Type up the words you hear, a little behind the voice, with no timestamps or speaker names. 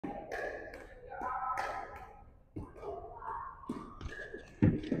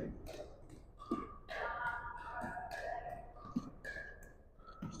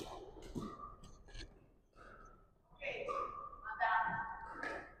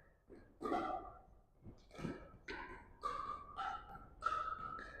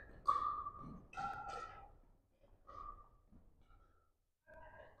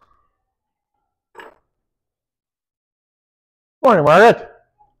Morning, Margaret.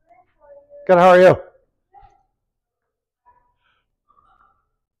 Good, how are you?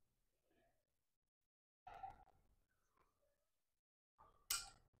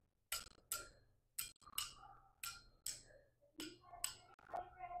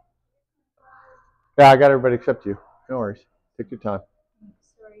 Yeah, I got everybody except you. No worries. Take your time.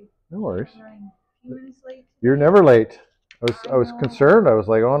 Sorry. No worries. I'm running a few minutes late. You're never late. I was know. concerned. I was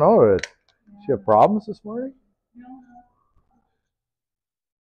like, oh no, did she have problems this morning? No.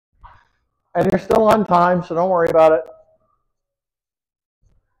 And you're still on time, so don't worry about it.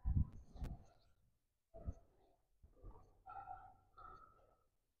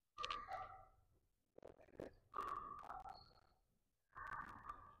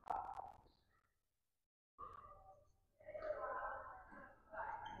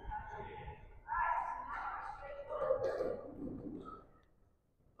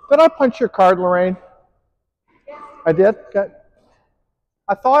 Did I punch your card, Lorraine? I did? Okay.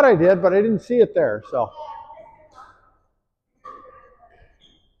 I thought I did, but I didn't see it there, so.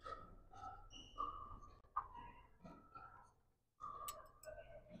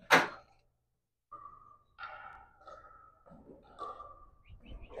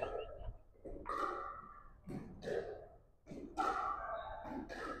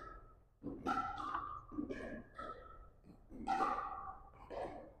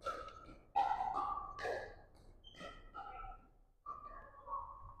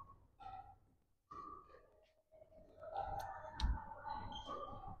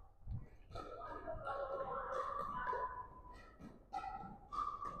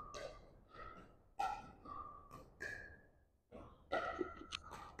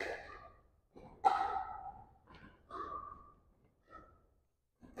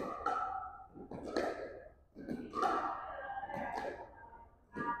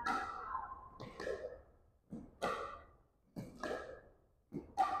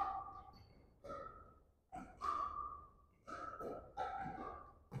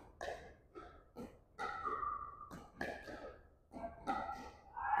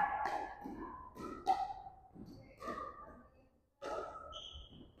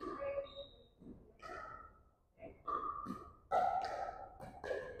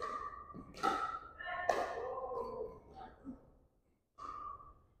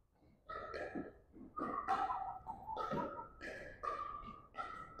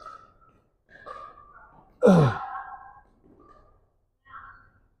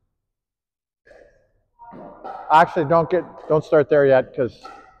 Actually, don't start there yet because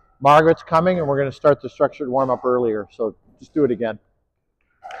Margaret's coming and we're going to start the structured warm-up earlier. So just do it again.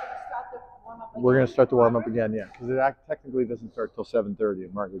 We're going to start the warm-up again, yeah, because it technically doesn't start till 7:30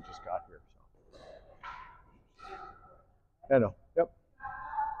 and Margaret just got here. So. I know. Yep.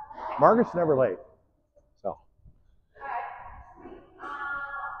 Margaret's never late. So.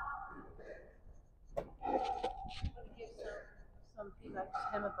 Some feedback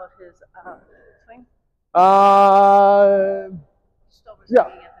to him about his swing. Yeah.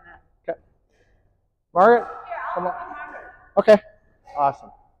 Okay. Margaret, come on. Okay.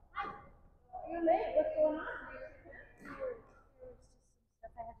 Awesome. You're late. What's going on?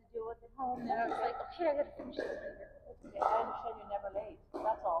 Stuff I had to deal with at home. And I was like, okay, I got to finish this later. Okay, I understand you're never late.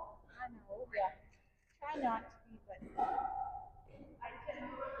 That's all. I know. Yeah. Try not to be, but I can.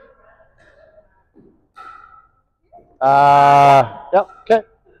 Yep. Okay.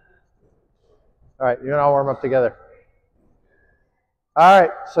 All right. You and I'll warm up together. All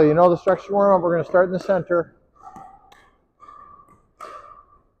right. So you know the structured warm up. We're going to start in the center.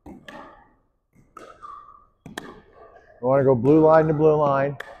 We want to go blue line to blue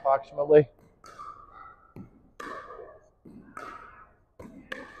line, approximately.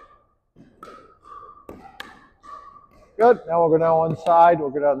 Good. Now we'll go down one side. We'll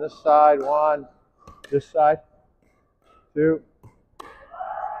go down this side. One. This side. Two.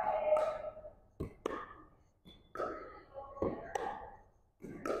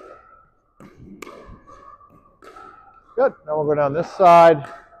 Good. Now we'll go down this side.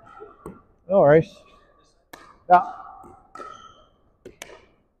 No worries. Yeah.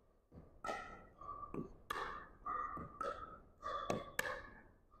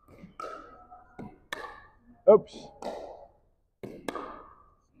 Oops.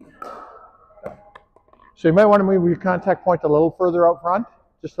 So you might want to move your contact point a little further out front.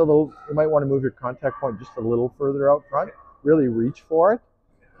 Just a little. You might want to move your contact point just a little further out front. Really reach for it.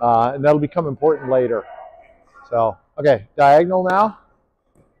 And that'll become important later. So, okay, diagonal now.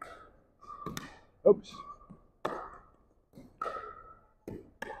 Oops.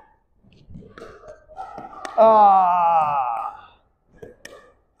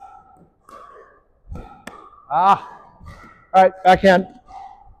 Ah. All right, backhand.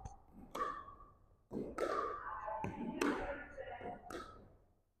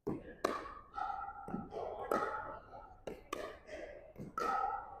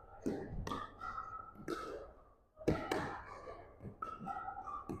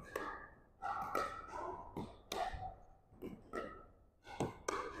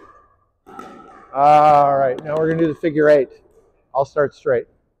 All right, now we're going to do the figure eight. I'll start straight.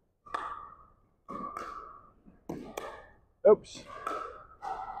 Oops.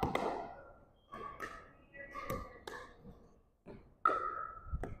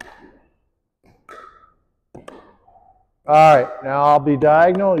 All right, now I'll be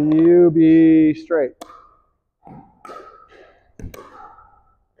diagonal, you be straight.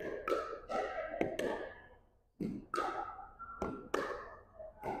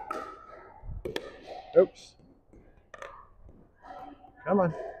 Oops. Come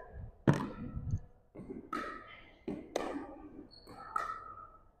on.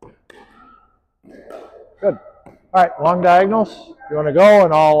 Good. All right, long diagonals. You want to go,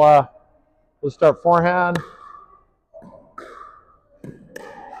 and we'll start forehand.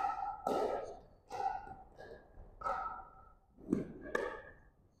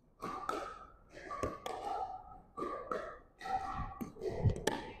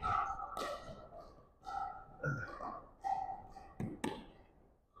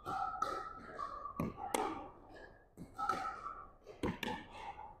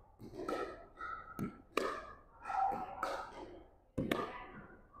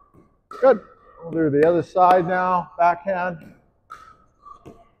 Good. We'll do the other side now, backhand.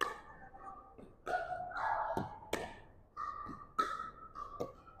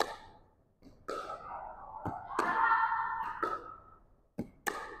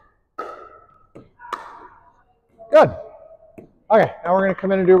 Good. Okay, now we're going to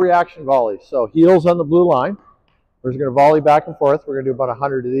come in and do reaction volleys. So heels on the blue line. We're just going to volley back and forth. We're going to do about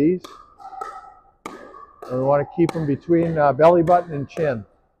 100 of these. And we want to keep them between belly button and chin.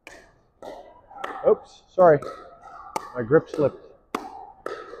 Oops, sorry. My grip slipped.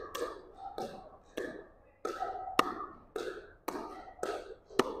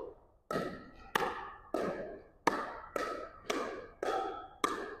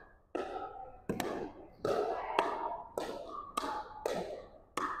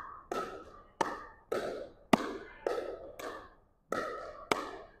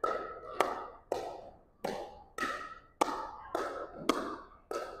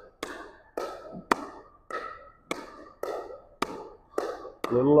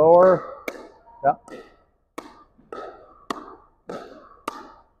 A little lower. Yep.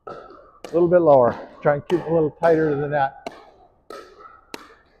 A little bit lower. Try and keep it a little tighter to the net.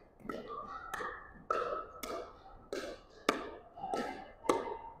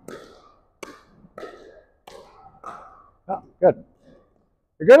 Oh, good.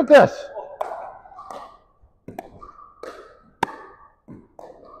 You're good at this.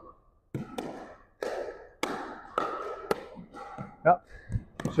 Yep.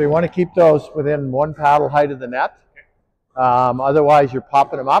 So you want to keep those within one paddle height of the net. Otherwise, you're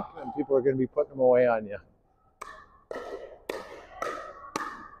popping them up, and people are going to be putting them away on you.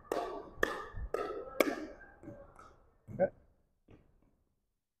 Okay.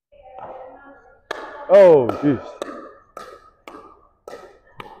 Oh, jeez.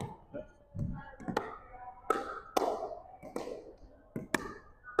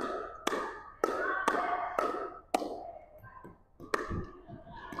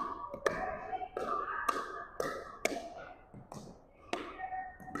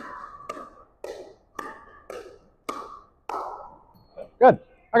 Good.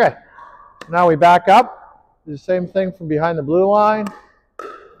 Okay. Now we back up. Do the same thing from behind the blue line.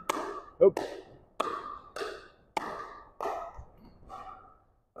 Oops.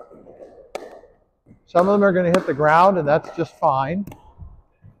 Some of them are going to hit the ground, and that's just fine.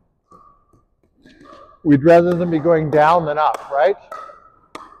 We'd rather them be going down than up, right?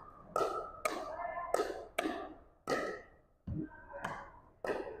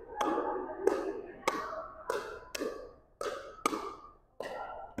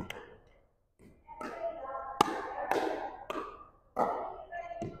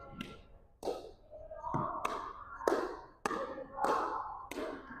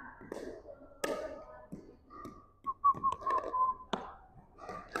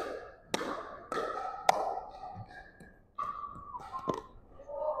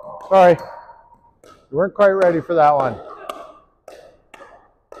 Sorry, we weren't quite ready for that one.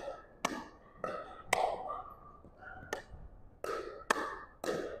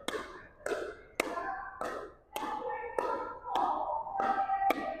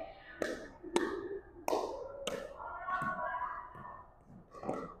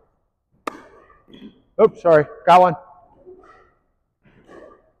 Oops, sorry, got one.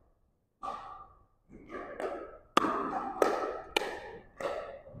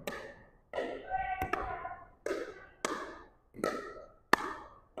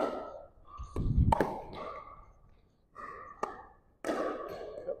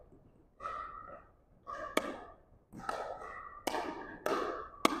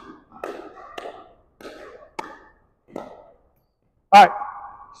 All right,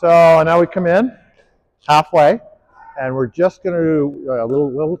 so now we come in halfway, and we're just going to do a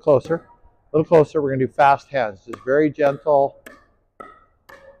little closer. We're going to do fast hands, just very gentle.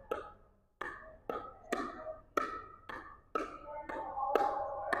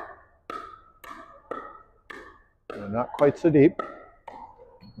 And not quite so deep.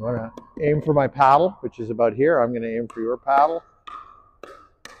 I'm going to aim for my paddle, which is about here. I'm going to aim for your paddle.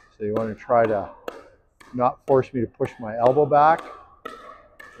 So you want to try to not force me to push my elbow back.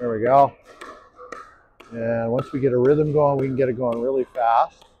 There we go. And once we get a rhythm going, we can get it going really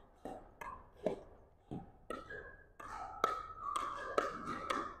fast.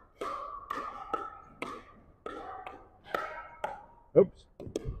 Oops.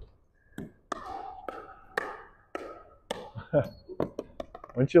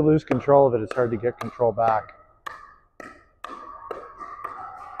 Once you lose control of it, it's hard to get control back.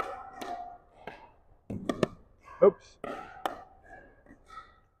 Oops.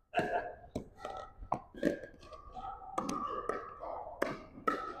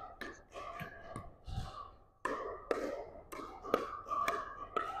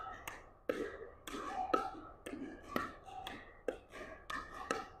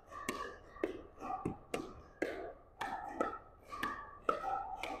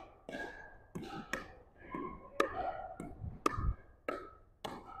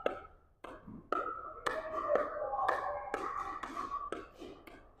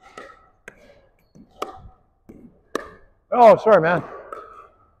 Oh, sorry, man.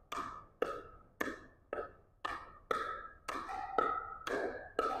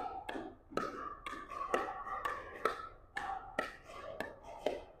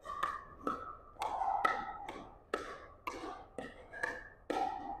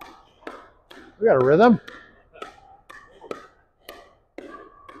 We got a rhythm.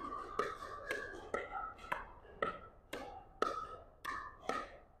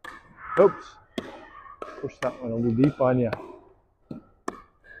 Oops. Push that one a little deep on you.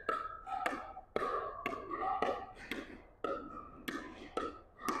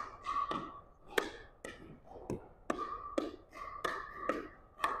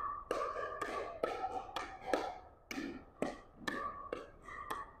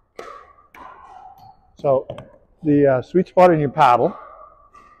 So the sweet spot in your paddle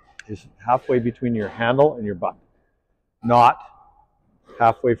is halfway between your handle and your butt, not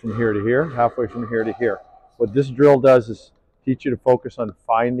halfway from here to here, halfway from here to here. What this drill does is teach you to focus on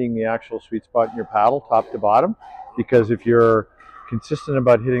finding the actual sweet spot in your paddle, top to bottom, because if you're consistent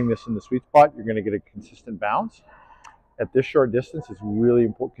about hitting this in the sweet spot, you're going to get a consistent bounce. At this short distance, it's really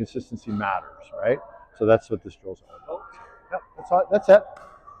important. Consistency matters, right? So that's what this drill's all about. Yep, that's it.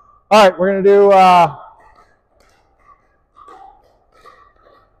 All right, we're going to do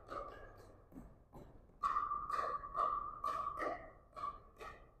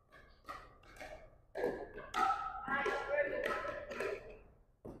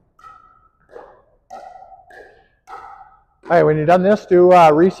all right, when you're done this, do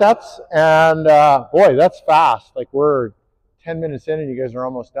resets, and boy, that's fast. Like we're 10 minutes in and you guys are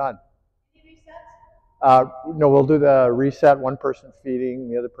almost done. Any resets? No, we'll do the reset, one person feeding,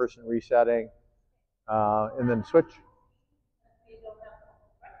 the other person resetting, and then switch.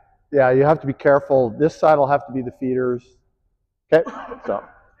 Yeah, you have to be careful. This side will have to be the feeders. Okay, so, all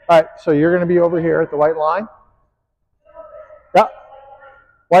right, so you're gonna be over here at the white line. Yep,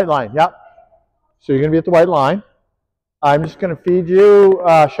 white line, yep. So you're gonna be at the white line. I'm just going to feed you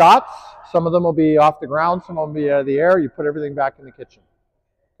shots. Some of them will be off the ground, some will be out of the air. You put everything back in the kitchen.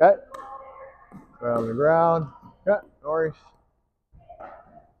 Okay? Right on the ground. Yeah, no worries.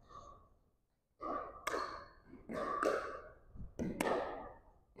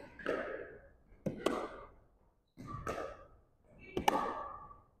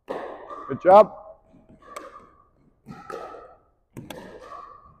 Good job.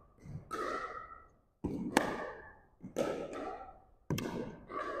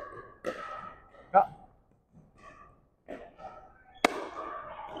 Yeah.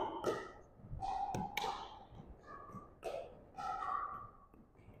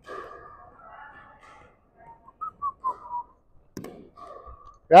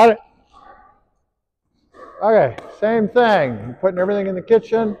 Got it? Okay, same thing. I'm putting everything in the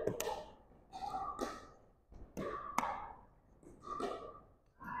kitchen.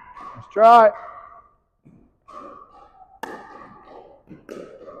 Try.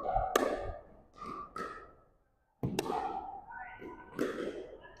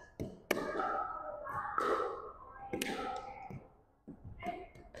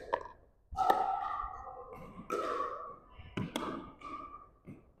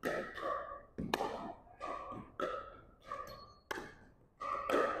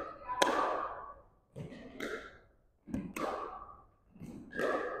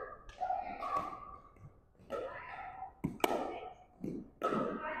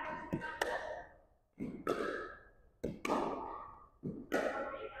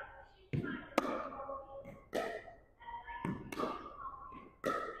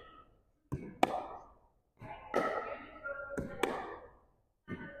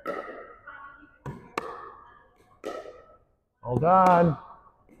 Hold on.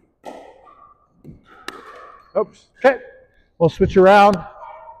 Oops. Okay. We'll switch around.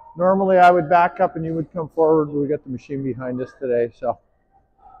 Normally I would back up and you would come forward. We got the machine behind us today, so.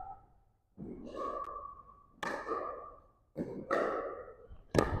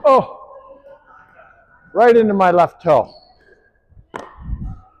 Oh, right into my left toe.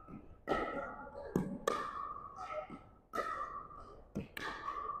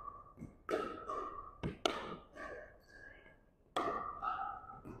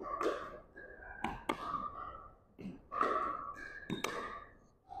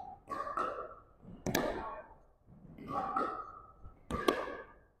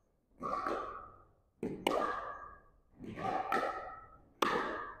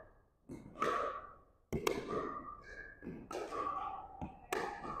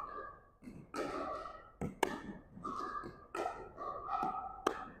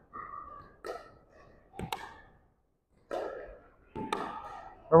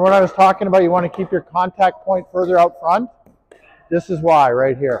 Remember when I was talking about you want to keep your contact point further out front? This is why,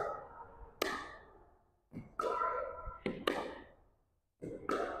 right here.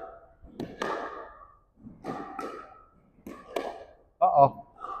 Uh-oh.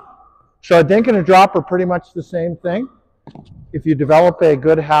 So a dink and a drop are pretty much the same thing. If you develop a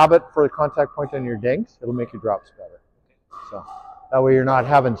good habit for the contact point on your dinks, it'll make your drops better. So that way you're not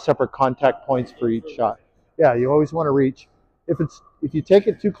having separate contact points for each shot. Yeah, you always want to reach. If you take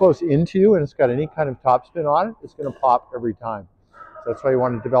it too close into you and it's got any kind of topspin on it, it's going to pop every time. So that's why you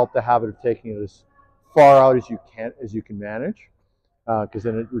want to develop the habit of taking it as far out as you can manage, because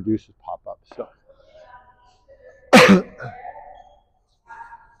then it reduces pop-ups. So.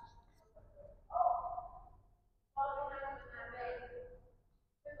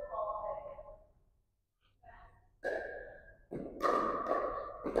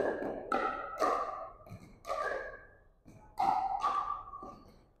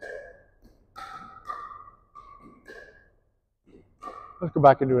 Let's go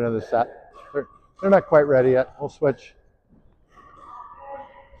back and do another set. They're not quite ready yet. We'll switch.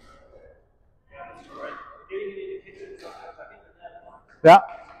 Yeah.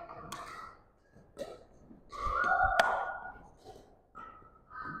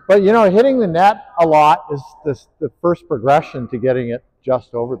 But you know, hitting the net a lot is the first progression to getting it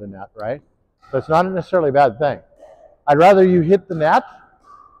just over the net, right? So it's not necessarily a bad thing. I'd rather you hit the net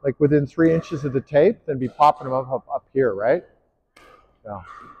like within 3 inches of the tape than be popping them up here, right? So.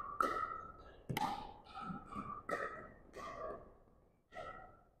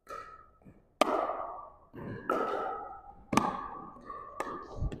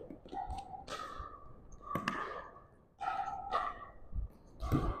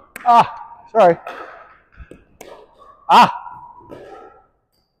 Ah, sorry. Ah,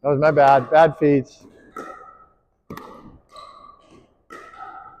 that was my bad. Bad feeds.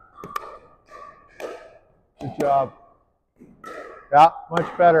 Good job. Yeah,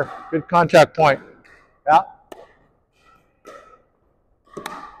 much better. Good contact point. Yeah.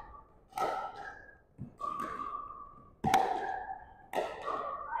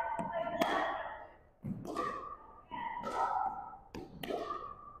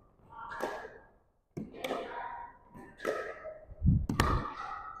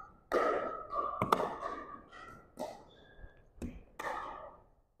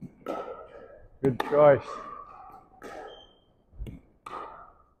 Good choice.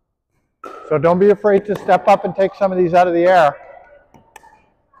 So don't be afraid to step up and take some of these out of the air.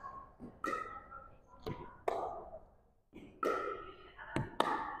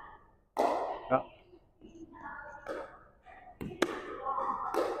 Yeah.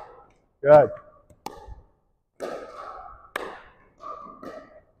 Good.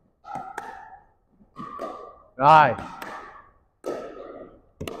 Nice.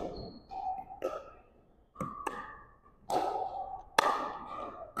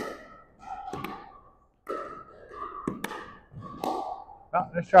 Oh,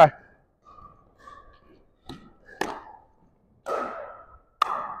 let's try.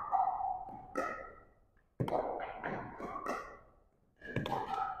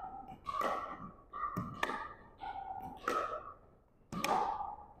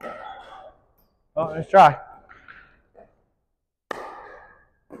 Oh, let's try.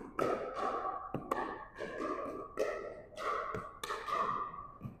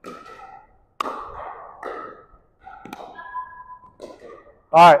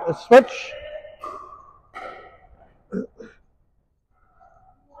 All right, let's switch.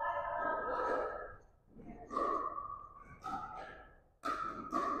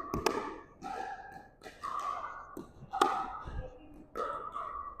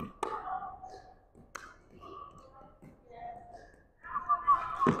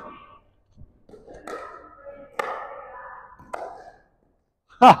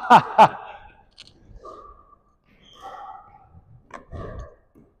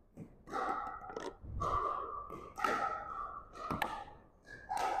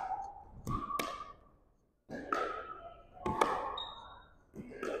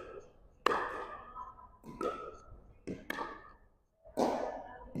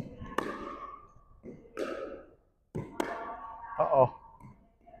 Uh-oh.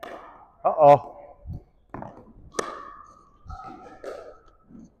 Uh-oh.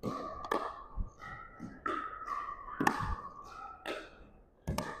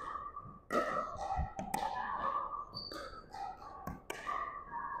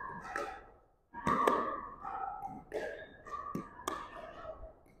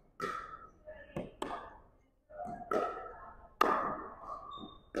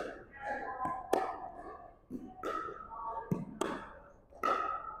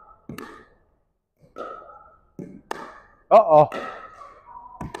 Uh-oh.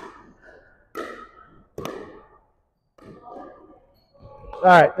 All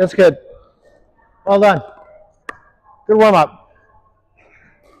right, that's good. Well done. Good warm up.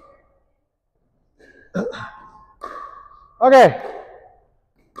 Okay.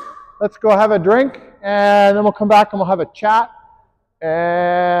 Let's go have a drink, and then we'll come back and we'll have a chat,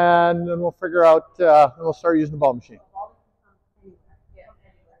 and then we'll figure out, then we'll start using the ball machine.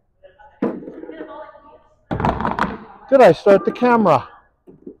 Did I start the camera?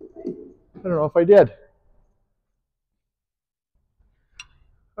 I don't know if I did.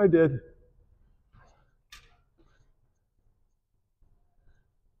 I did.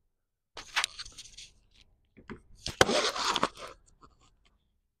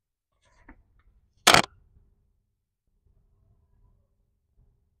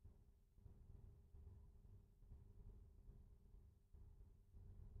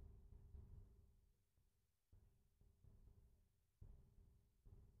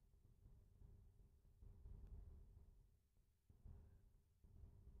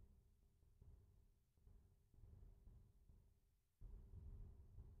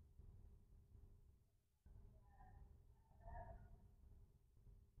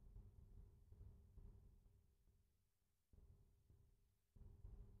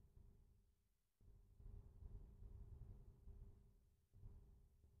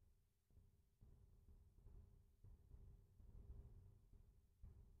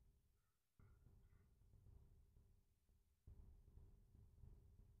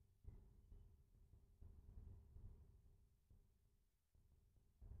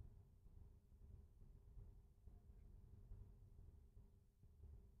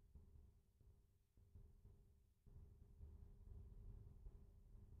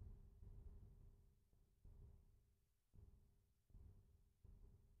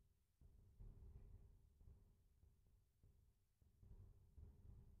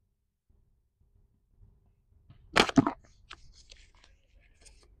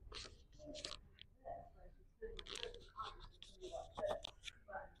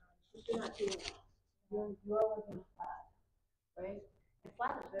 You're working flat, right? And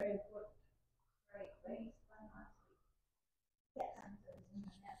flat is very important. Right, right? Yes.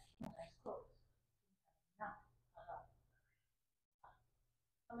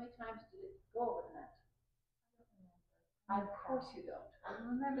 How many times did it go over the net? Of course you don't. I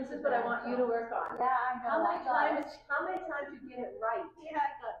remember. This is what I want you to work on. Yeah, I know. How many times you get it right? Yeah,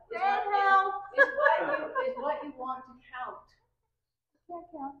 I got it. Is what you want to count. I can't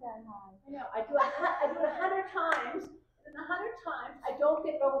count that high. I know. I do it 100 times, and 100 times I don't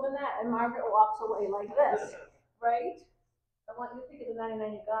get over the net, and Margaret walks away like this, right? I want you to think of the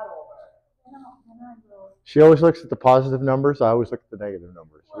 99 you got over. She always looks at the positive numbers. I always look at the negative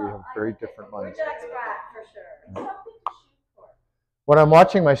numbers. Well, we have very different minds. We're Jack's rat for sure. It's something to shoot for. When I'm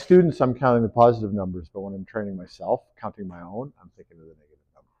watching my students, I'm counting the positive numbers, but when I'm training myself, counting my own, I'm thinking of the negative.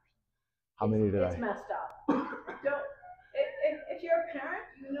 How many did It's messed up. If you're a parent,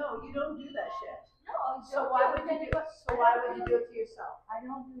 you know you don't do that shit. No, so why would you do it? So why would you do it to yourself? I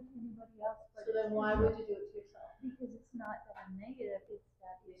don't do it to anybody else. But so then why would you do it to yourself? Because it's not that I'm negative. It's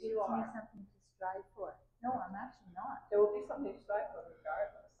that it You gives me are. something to strive for. No, I'm actually not. There will be something to strive for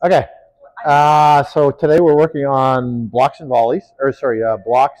regardless. Okay. So today we're working on blocks and volleys, or sorry,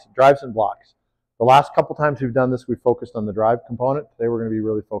 blocks, drives and blocks. The last couple times we've done this, we focused on the drive component. Today we're going to be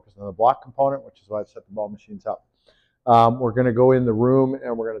really focused on the block component, which is why I've set the ball machines up. We're going to go in the room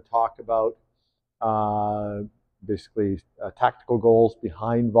and we're going to talk about basically tactical goals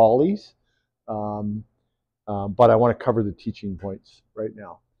behind volleys. But I want to cover the teaching points right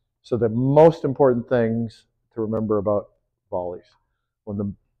now. So the most important things to remember about volleys. When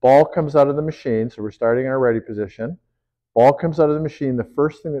the ball comes out of the machine, so we're starting in our ready position, ball comes out of the machine, the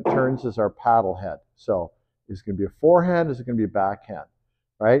first thing that turns is our paddle head. So is it going to be a forehand? Is it going to be a backhand?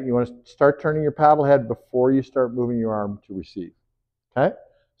 Right? You want to start turning your paddle head before you start moving your arm to receive. Okay?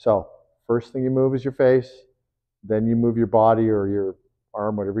 So first thing you move is your face, then you move your body or your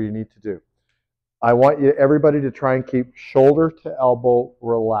arm, whatever you need to do. I want everybody to try and keep shoulder to elbow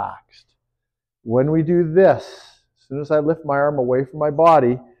relaxed. When we do this, as soon as I lift my arm away from my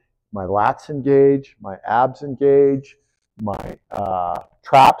body, my lats engage, my abs engage, my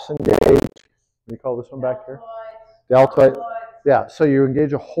traps engage. What do you call this one back here? Deltoid. Yeah, so you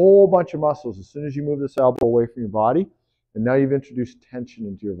engage a whole bunch of muscles as soon as you move this elbow away from your body, and now you've introduced tension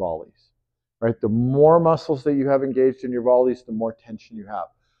into your volleys. Right? The more muscles that you have engaged in your volleys, the more tension you have.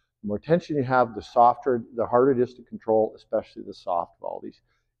 The more tension you have, the softer, the harder it is to control, especially the soft volleys.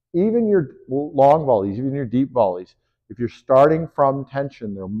 Even your long volleys, even your deep volleys, if you're starting from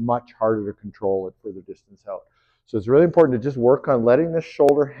tension, they're much harder to control at further distance out. So it's really important to just work on letting the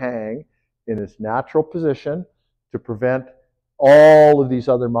shoulder hang in its natural position to prevent all of these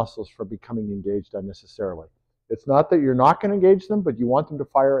other muscles from becoming engaged unnecessarily. It's not that you're not going to engage them, but you want them to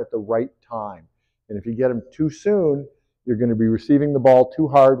fire at the right time. And if you get them too soon, you're going to be receiving the ball too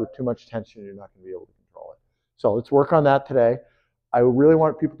hard with too much tension. You're not going to be able to control it. So let's work on that today. I really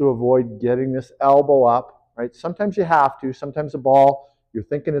want people to avoid getting this elbow up, right? Sometimes you have to. Sometimes the ball, you're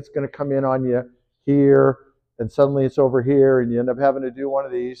thinking it's going to come in on you here, and suddenly it's over here, and you end up having to do one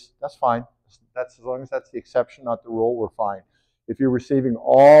of these. That's fine. That's as long as that's the exception, not the rule, we're fine. If you're receiving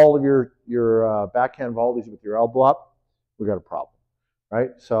all of your backhand volleys with your elbow up, we've got a problem,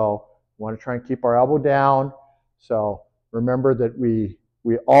 right? So we want to try and keep our elbow down. So remember that we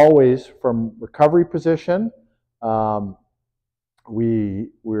always, from recovery position, we're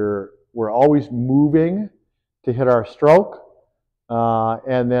always moving to hit our stroke,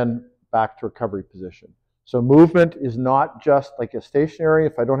 and then back to recovery position. So movement is not just like a stationary.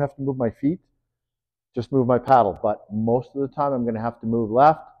 If I don't have to move my feet, just move my paddle. But most of the time I'm going to have to move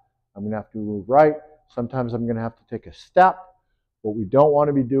left. I'm going to have to move right. Sometimes I'm going to have to take a step. What we don't want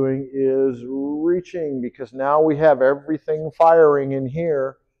to be doing is reaching, because now we have everything firing in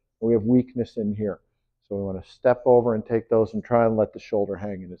here and we have weakness in here. So we want to step over and take those and try and let the shoulder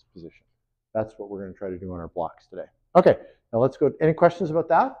hang in its position. That's what we're going to try to do on our blocks today. Okay, now let's go. Any questions about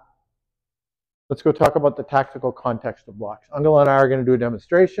that? Let's go talk about the tactical context of blocks. Angela and I are going to do a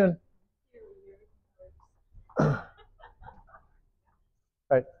demonstration.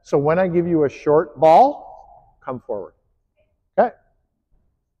 Right. So when I give you a short ball, come forward. Okay.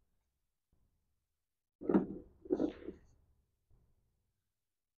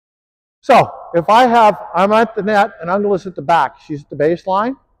 So if I'm at the net and Angela's at the back, she's at the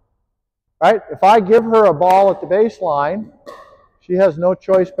baseline, right? If I give her a ball at the baseline, she has no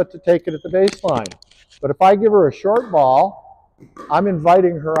choice but to take it at the baseline. But if I give her a short ball, I'm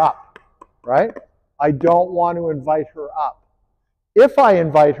inviting her up, right? I don't want to invite her up. If I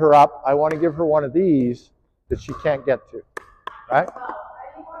invite her up, I want to give her one of these that she can't get to, right?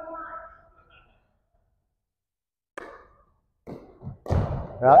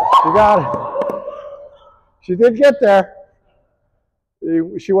 Yeah, she got it. She did get there.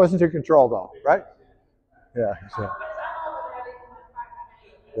 She wasn't in control though, right? Yeah. So.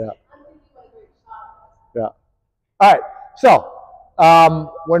 Yeah. Yeah. All right. So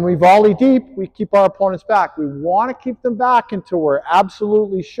when we volley deep, we keep our opponents back. We want to keep them back until we're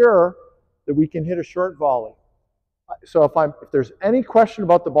absolutely sure that we can hit a short volley. So if there's any question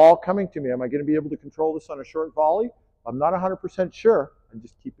about the ball coming to me, am I going to be able to control this on a short volley? I'm not 100% sure. I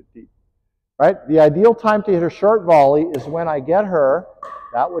just keep it deep. Right? The ideal time to hit a short volley is when I get her.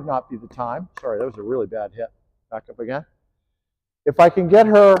 That would not be the time. Sorry, that was a really bad hit. Back up again. If I can get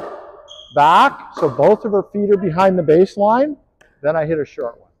her back, so both of her feet are behind the baseline, then I hit a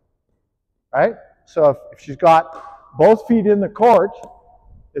short one. Right? So if she's got both feet in the court,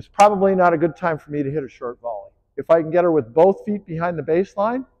 it's probably not a good time for me to hit a short volley. If I can get her with both feet behind the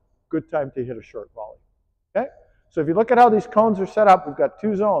baseline, good time to hit a short volley. Okay? So if you look at how these cones are set up, we've got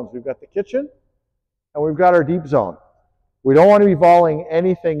two zones. We've got the kitchen, and we've got our deep zone. We don't want to be volleying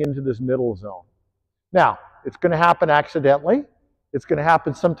anything into this middle zone. Now, it's going to happen accidentally. It's going to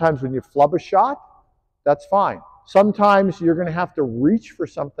happen sometimes when you flub a shot. That's fine. Sometimes you're going to have to reach for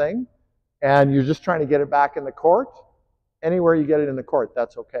something, and you're just trying to get it back in the court. Anywhere you get it in the court,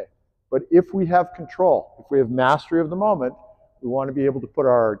 that's okay. But if we have control, if we have mastery of the moment, we want to be able to put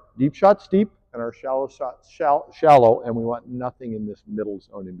our deep shots deep and our shallow shots shallow, and we want nothing in this middle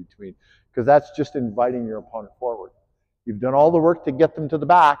zone in between, because that's just inviting your opponent forward. You've done all the work to get them to the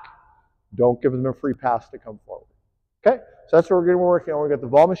back. Don't give them a free pass to come forward. Okay, so that's what we're going to be working on. We've got the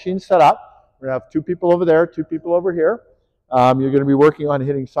ball machine set up. We're going to have 2 people over there, 2 people over here. You're going to be working on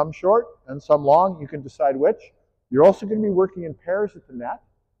hitting some short and some long. You can decide which. You're also going to be working in pairs at the net,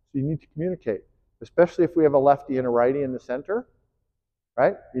 so you need to communicate, especially if we have a lefty and a righty in the center,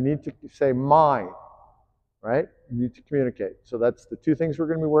 right? You need to say mine, right? You need to communicate. So that's the 2 things we're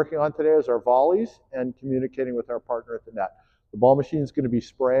going to be working on today is our volleys and communicating with our partner at the net. The ball machine is going to be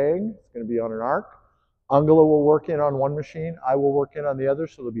spraying. It's going to be on an arc. Angela will work in on one machine. I will work in on the other,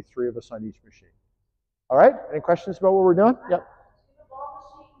 so there'll be 3 of us on each machine. All right? Any questions about what we're doing? Yep. The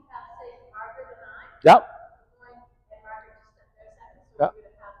ball machine has, say, Margaret and I. Yep. And Margaret just stepped there a second, so Yep. we're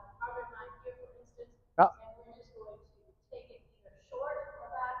going to have Margaret and I here, for instance, Yep. and we're just going to take it either short or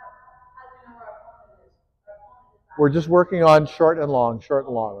back. How do we know where our opponent is? Our opponent is back. We're just working on short and long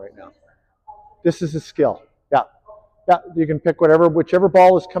right now. This is a skill. Yeah. Yeah, you can pick whichever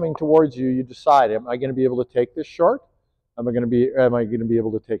ball is coming towards you, you decide, am I going to be able to take this short? Am I going to be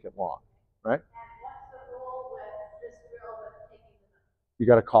able to take it long? Right? And what's the rule with this drill with taking the knife? You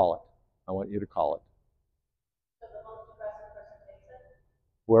got to call it. I want you to call it. So the most aggressive person takes it?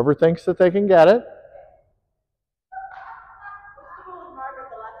 Whoever thinks that they can get it. What's the rule with Margaret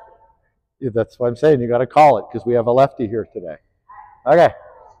the lefty? Yeah, that's what I'm saying. You got to call it because we have a lefty here today. Okay.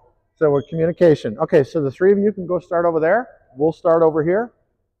 So we're communication. Okay, so the 3 of you can go start over there. We'll start over here.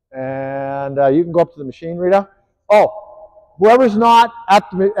 And you can go up to the machine, Rita. Oh, whoever's not at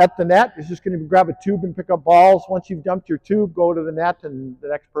the net is just going to grab a tube and pick up balls. Once you've dumped your tube, go to the net, and the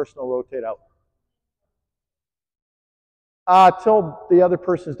next person will rotate out. Till the other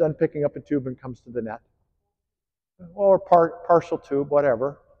person's done picking up a tube and comes to the net. Or partial tube,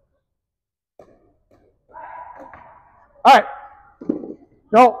 whatever. All right.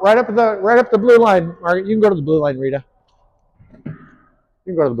 No, right up the blue line, Margaret. You can go to the blue line, Rita. You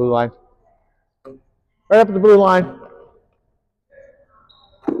can go to the blue line. Right up at the blue line.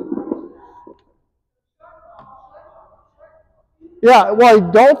 Yeah, well,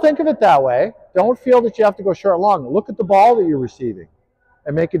 don't think of it that way. Don't feel that you have to go short or long. Look at the ball that you're receiving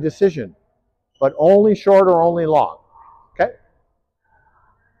and make a decision. But only short or only long. Okay?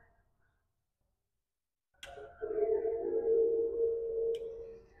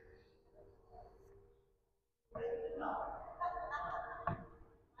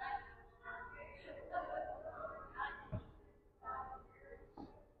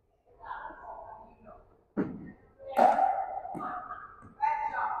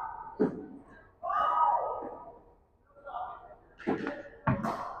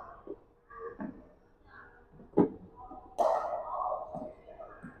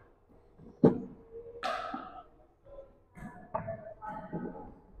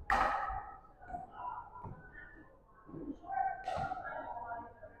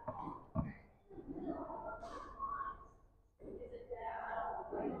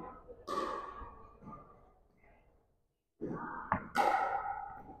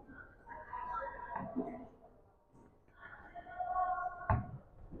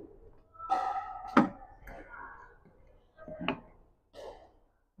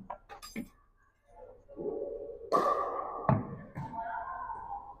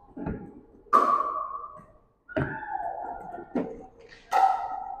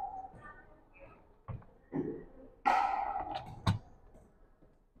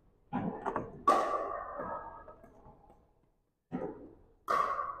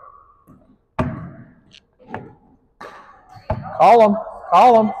 Call him.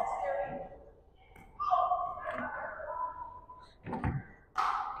 Call him.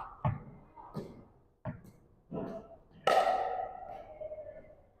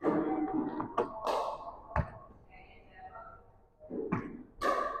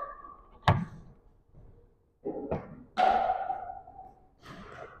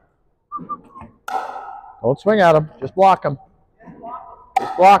 Don't swing at him. Just block him.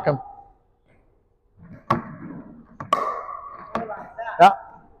 Just block him. Yeah.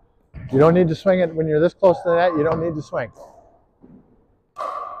 You don't need to swing it when you're this close to the net. You don't need to swing.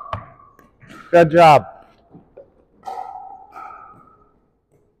 Good job.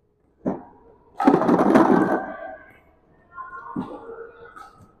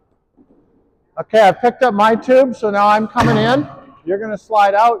 Okay, I picked up my tube, so now I'm coming in. You're going to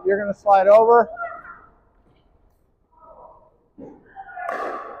slide out. You're going to slide over.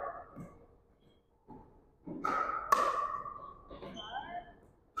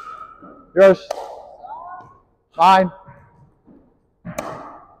 Yours. Mine.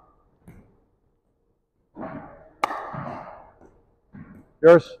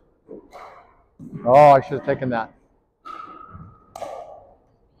 Yours. Oh, I should have taken that.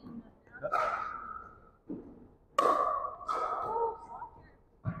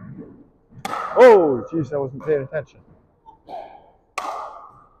 Oh, geez, I wasn't paying attention.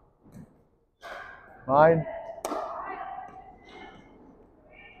 Mine.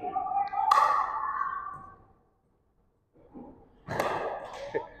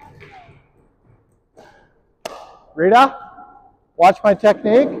 Rita, watch my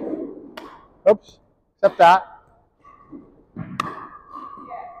technique. Oops, except that.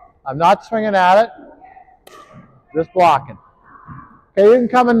 I'm not swinging at it, just blocking. Okay, you can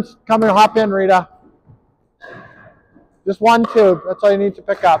come and hop in, Rita. Just one tube, that's all you need to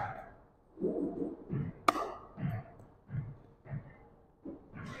pick up.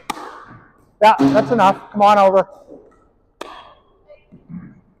 Yeah, that's enough. Come on over.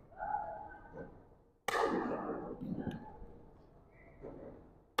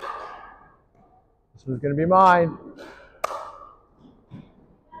 This one's going to be mine.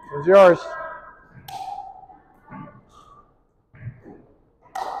 This one's yours.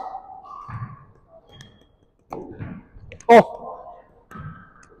 Oh.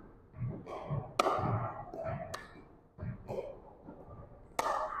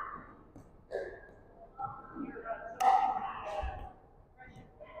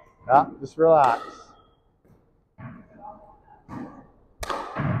 Yeah, just relax.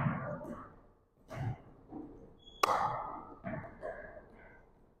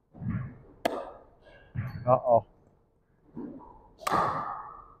 Uh-oh.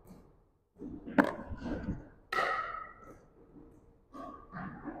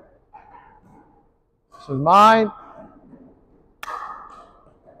 This is mine.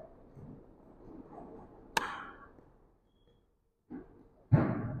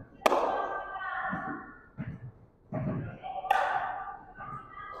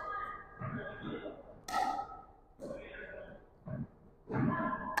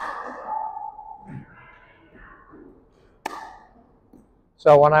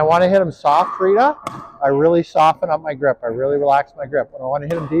 So when I want to hit them soft, Rita, I really soften up my grip. I really relax my grip. When I want to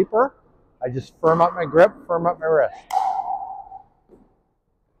hit them deeper, I just firm up my grip, firm up my wrist.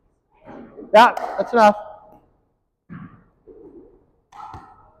 Yeah, that's enough.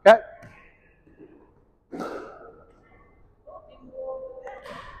 Okay.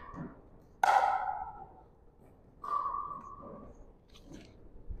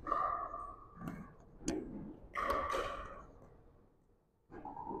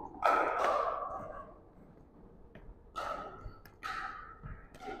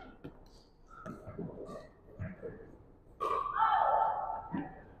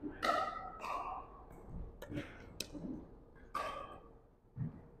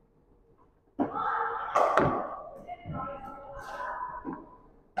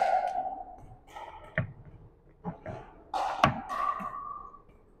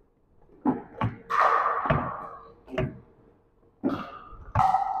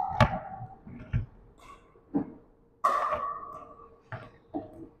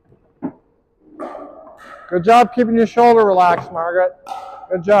 Good job keeping your shoulder relaxed, Margaret.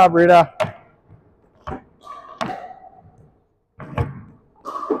 Good job, Rita.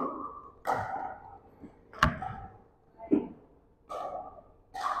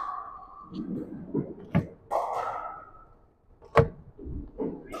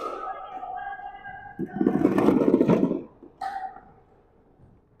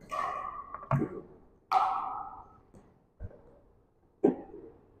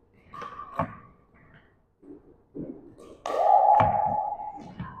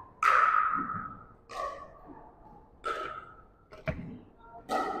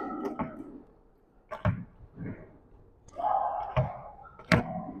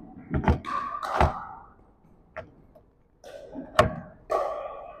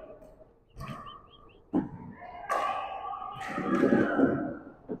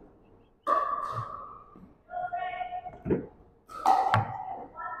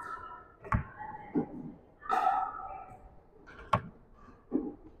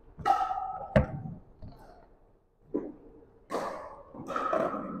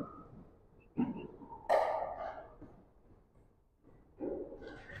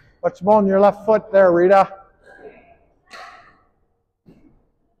 What's molding your left foot there, Rita?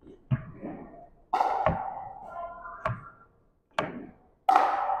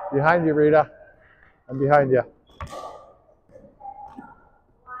 Behind you, Rita. I'm behind you.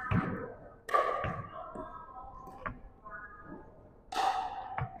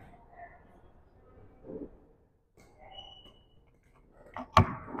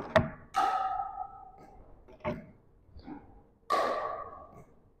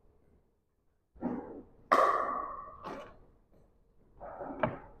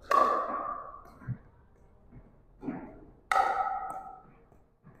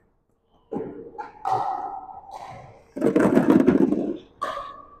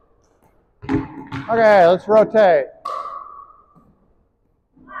 Okay, let's rotate.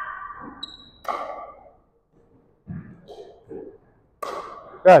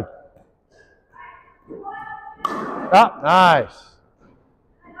 Good. Oh, nice.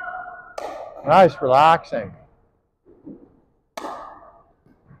 Nice, relaxing.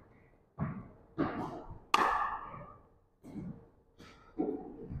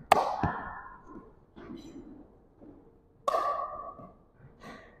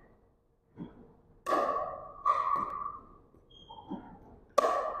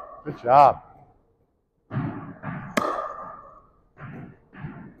 Good job.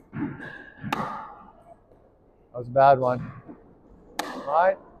 That was a bad one. All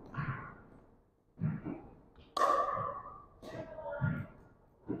right.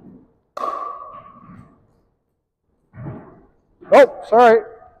 Oh, sorry.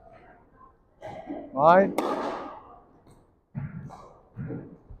 All right.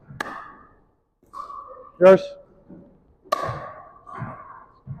 Yours.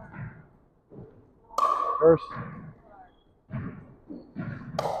 Yours.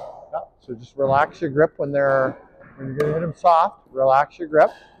 Yep. So just relax your grip when you're going to hit them soft. Relax your grip.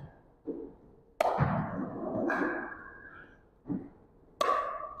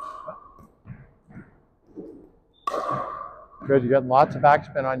 Good. You're getting lots of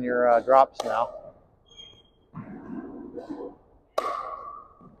backspin on your drops now.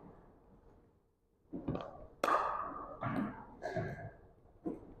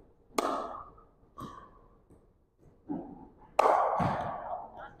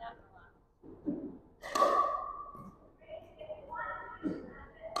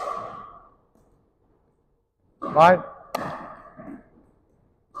 Fine.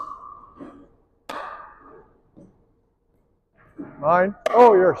 Mine?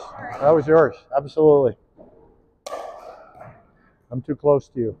 Oh, yours. That was yours. Absolutely. I'm too close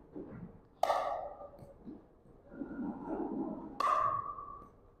to you.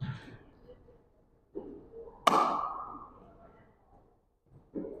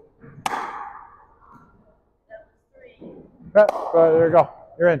 Yeah, there you go.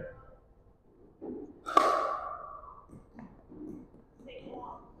 You're in.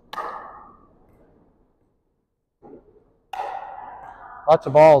 Lots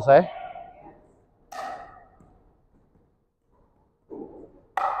of balls, eh?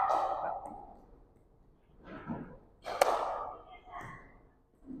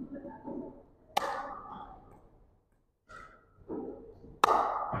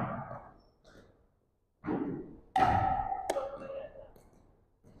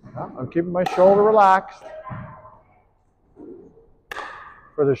 I'm keeping my shoulder relaxed.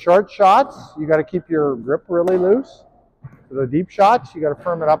 For the short shots, you got to keep your grip really loose. For the deep shots, you got to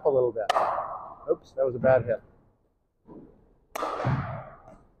firm it up a little bit. Oops, that was a bad hit.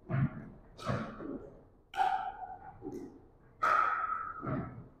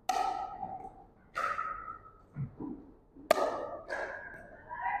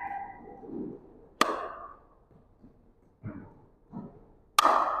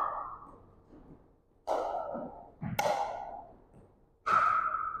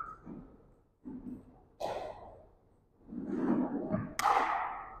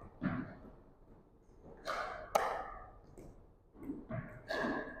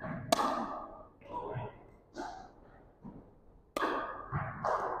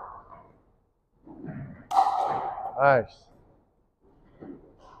 Nice.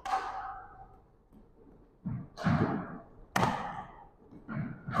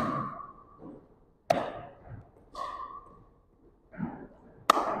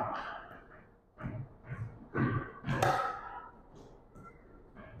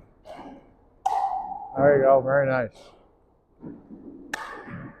 There you go, very nice.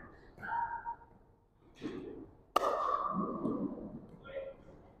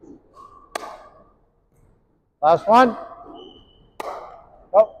 Last one.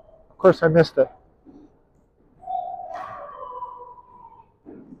 Oh, of course I missed it.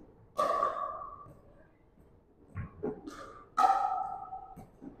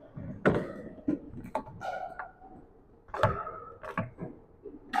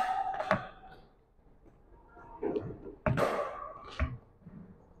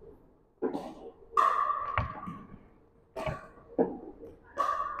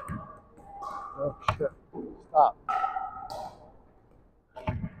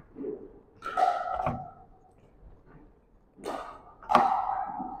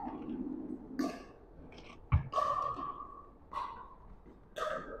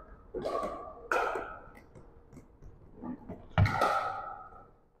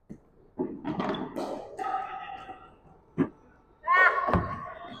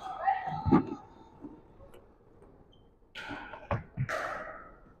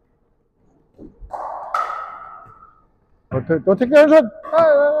 Don't take your hands up.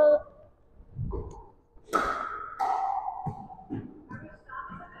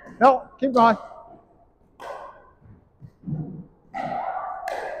 No, keep going.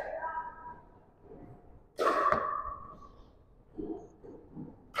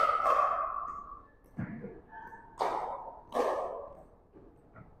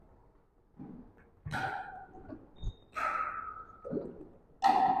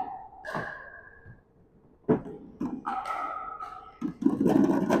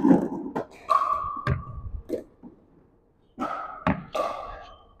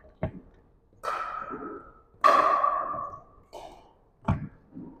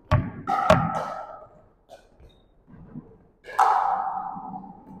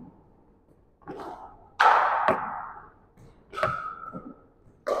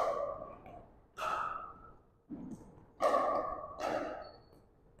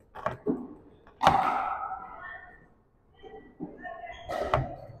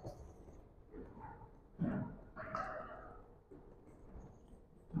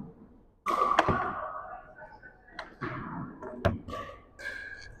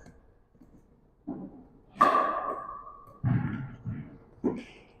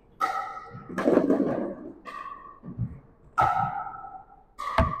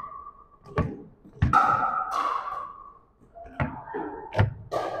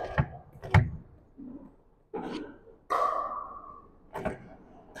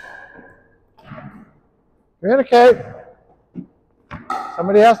 Communicate.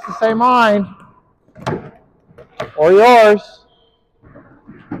 Somebody has to say mine or yours.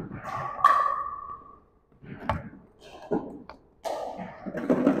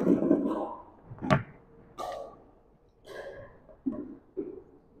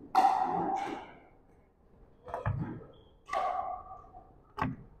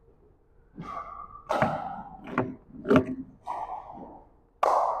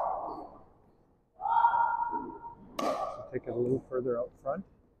 Take it a little further out front.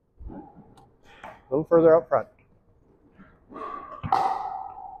 A little further out front.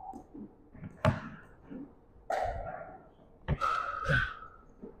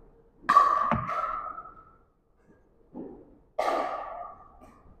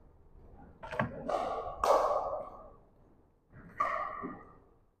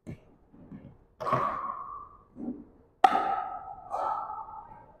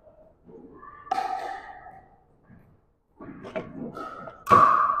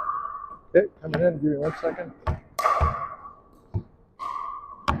 Okay, coming in, give me 1 second.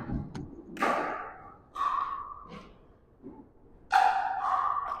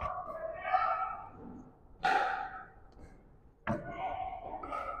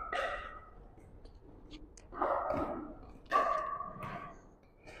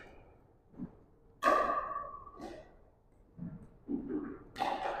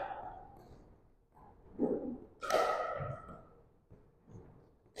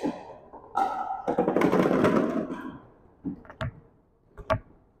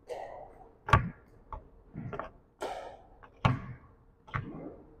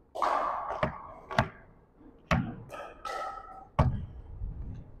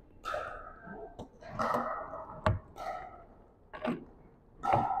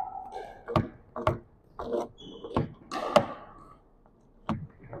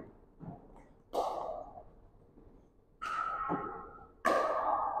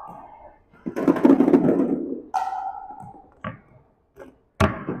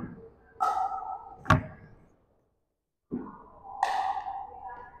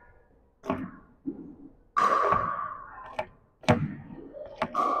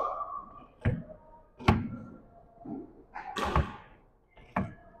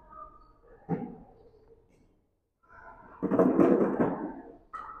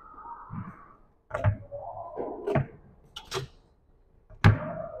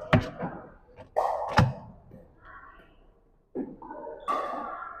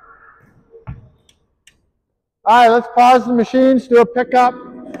 All right, let's pause the machines, do a pickup.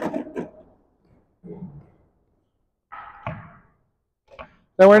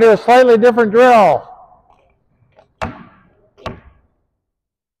 Then we're going to do a slightly different drill.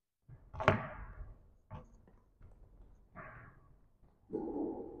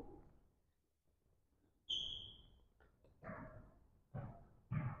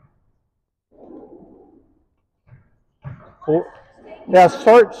 Cool. Yeah,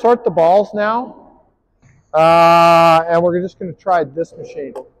 sort the balls now. And we're just going to try this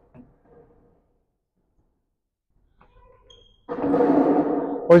machine.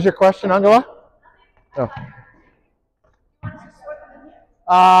 What was your question, Angela? Oh.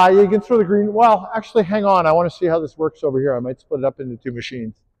 You can throw the green. Well, actually, hang on. I want to see how this works over here. I might split it up into two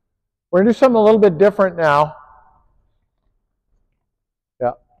machines. We're going to do something a little bit different now.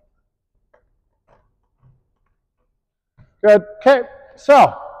 Yeah. Good. Okay.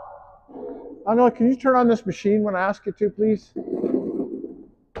 So, Angela, can you turn on this machine when I ask you to, please?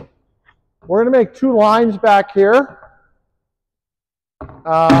 We're going to make two lines back here.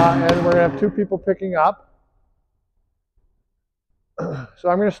 And we're going to have two people picking up. So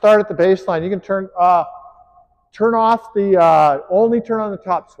I'm going to start at the baseline. You can turn off the, only turn on the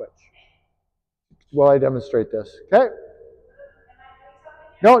top switch while I demonstrate this. Okay?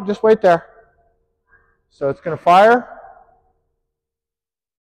 No, just wait there. So it's going to fire.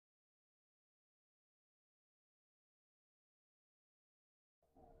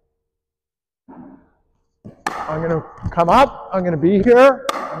 I'm going to come up. I'm going to be here.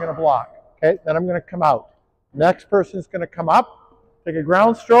 I'm going to block. Okay? Then I'm going to come out. Next person is going to come up. Take a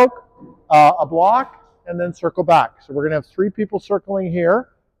ground stroke, a block, and then circle back. So we're going to have three people circling here.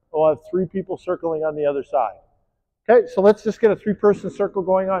 We'll have three people circling on the other side. Okay, so let's just get a three-person circle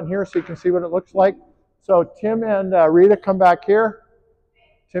going on here so you can see what it looks like. So Tim and Rita, come back here.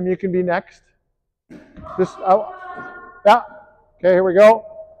 Tim, you can be next. Just out. Yeah. Okay, here we go.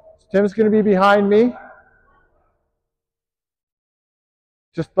 So Tim's going to be behind me.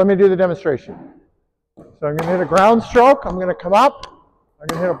 Just let me do the demonstration. So I'm going to hit a ground stroke. I'm going to come up. I'm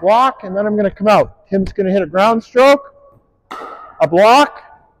going to hit a block, and then I'm going to come out. Tim's going to hit a ground stroke, a block,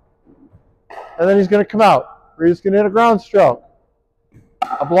 and then he's going to come out. Rita's going to hit a ground stroke,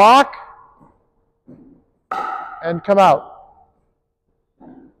 a block, and come out.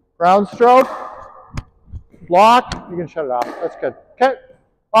 Ground stroke, block. You can shut it off. That's good. Okay,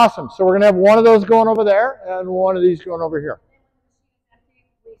 awesome. So we're going to have one of those going over there and one of these going over here.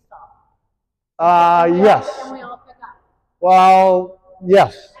 Yes. Well,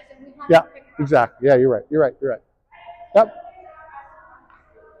 yes. Yeah, exactly. Yeah, you're right. You're right. You're right. Yep.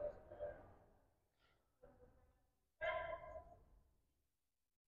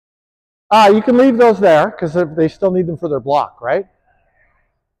 You can leave those there because they still need them for their block, right?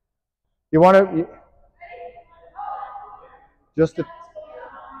 You want to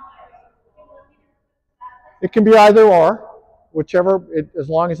it can be either or, whichever. As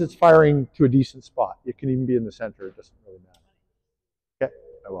long as it's firing to a decent spot. It can even be in the center. It doesn't really matter. Okay,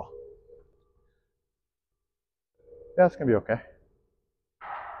 I will. Yeah, it's gonna be okay.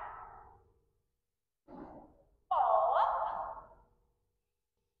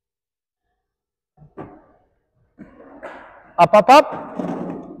 Up, up, up.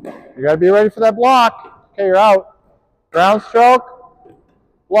 You gotta be ready for that block. Okay, you're out. Ground stroke,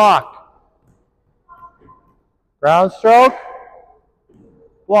 block. Ground stroke,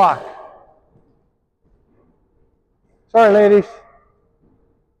 block. Sorry, ladies.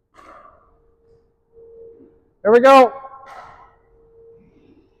 There we go.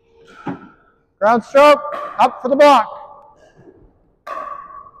 Ground stroke, up for the block.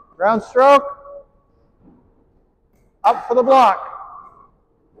 Ground stroke, up for the block.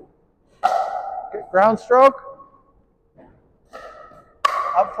 Okay, ground stroke,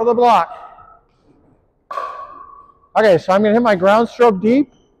 up for the block. Okay, so I'm going to hit my ground stroke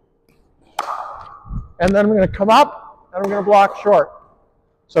deep, and then I'm going to come up, and I'm going to block short.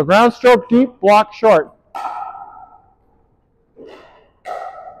 So ground stroke deep, block short.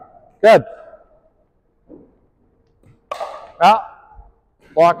 Good. Yeah.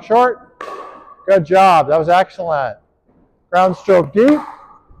 Block short. Good job. That was excellent. Ground stroke deep,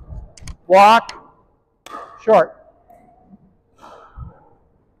 block short.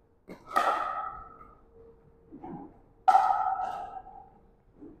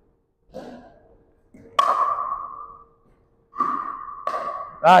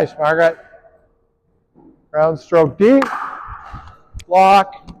 Nice, Margaret. Ground stroke deep,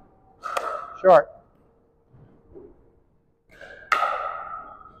 block short.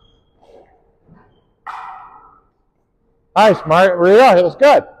 Nice, Maria. It was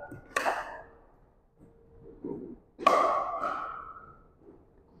good.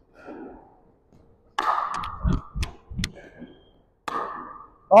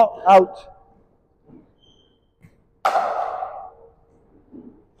 Oh, out.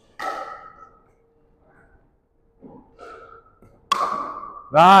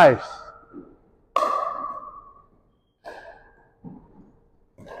 Nice.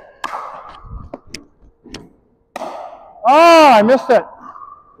 Oh, I missed it.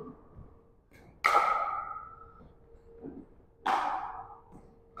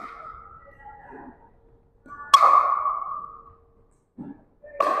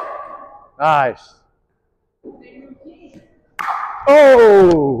 Nice.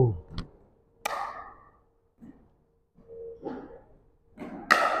 Oh!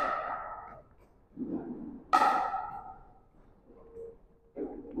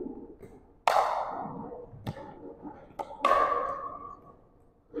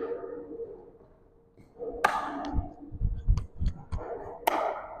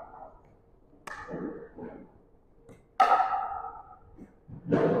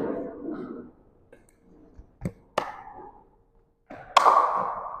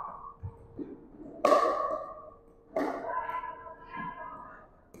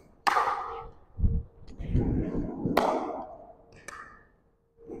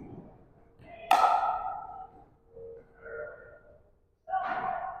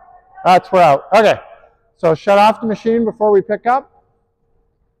 That's we're out. Okay, so shut off the machine before we pick up.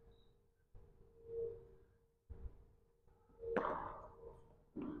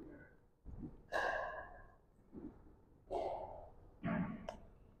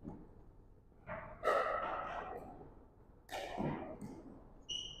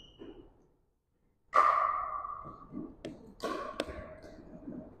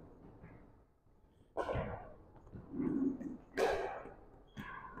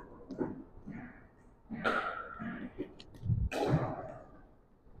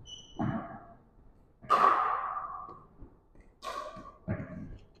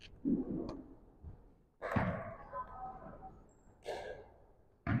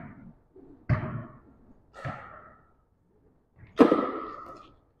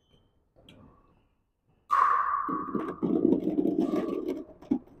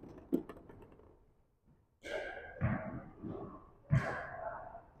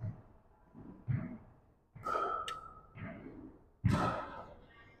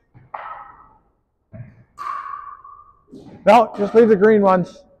 No, just leave the green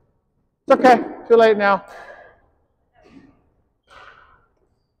ones. It's okay. Too late now.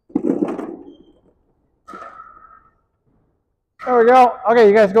 There we go. Okay,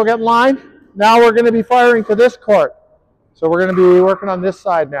 you guys go get in line. Now we're going to be firing to this court. So we're going to be working on this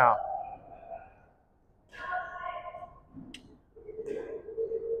side now.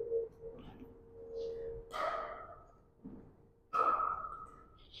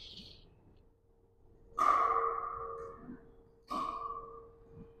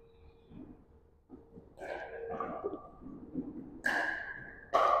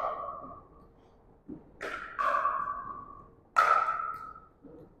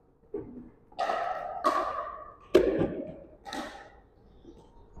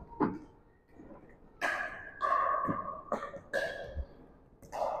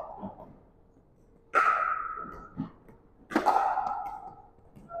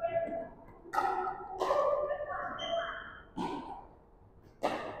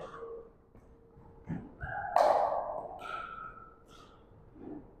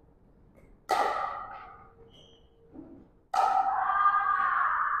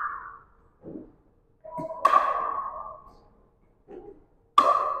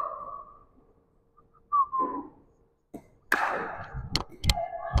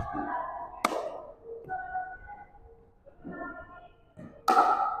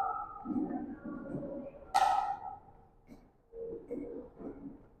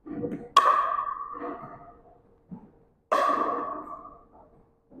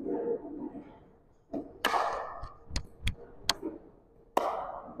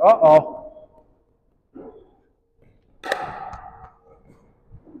 Uh-oh.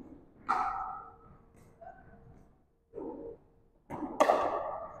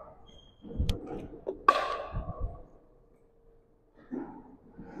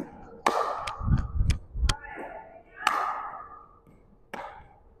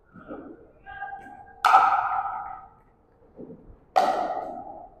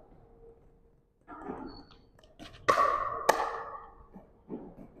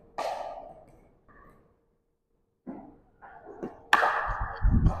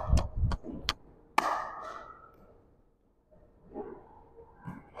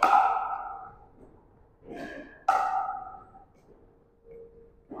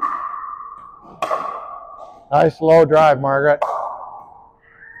 Nice low drive, Margaret.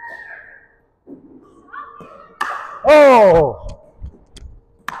 Oh!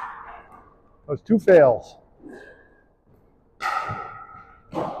 Those two fails.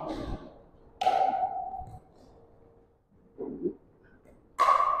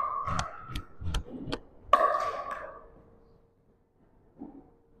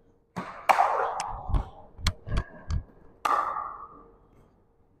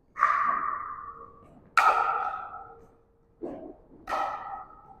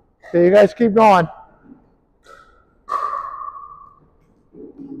 Okay, you guys keep going.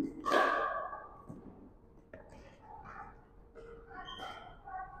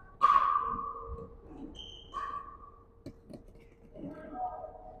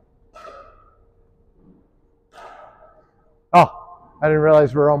 I didn't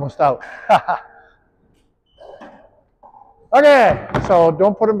realize we were almost out. Okay, so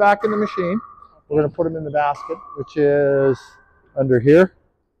don't put them back in the machine. We're going to put them in the basket, which is under here.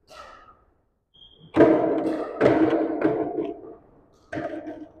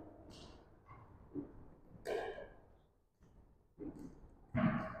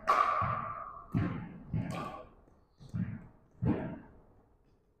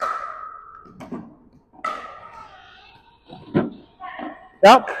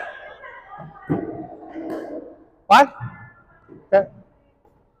 Yep. What? Okay.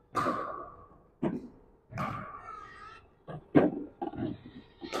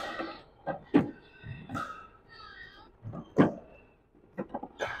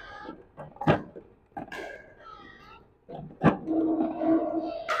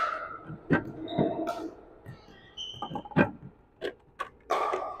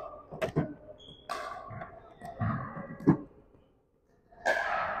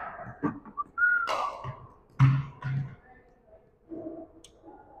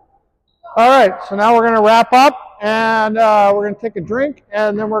 All right, so now we're going to wrap up, and we're going to take a drink,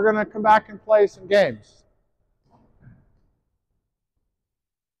 and then we're going to come back and play some games.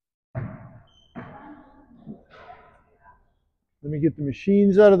 Let me get the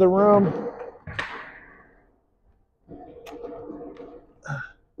machines out of the room.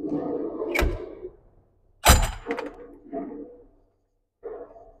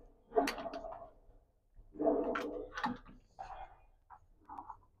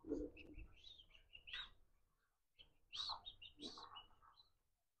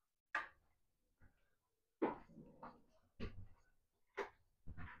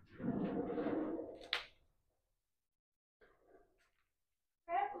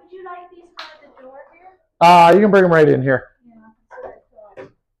 Would you like these by the door here? You can bring them right in here. Yeah, that's what I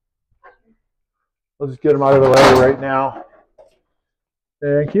thought. We'll just get them out of the way right now.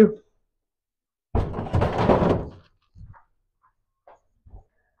 Thank you.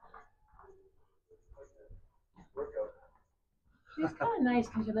 It's kind of nice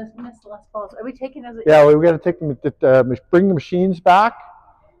because you miss less balls. Are we taking those? Yeah, we've got to take them, bring the machines back.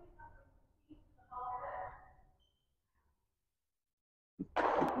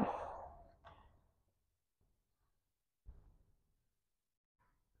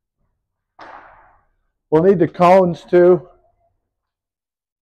 We'll need the cones too.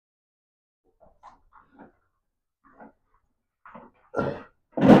 We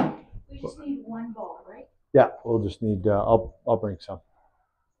just need one ball, right? Yeah, we'll just need, I'll bring some.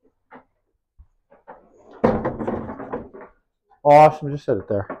 Awesome, just set it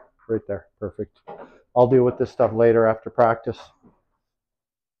there, right there, perfect. I'll deal with this stuff later after practice.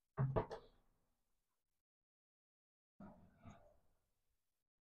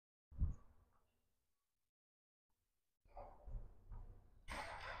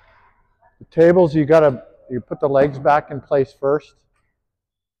 The tables, you put the legs back in place first.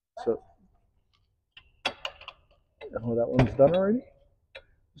 So, oh, that one's done already?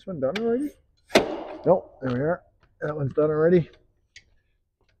 This one done already? Nope, there we are. That one's done already.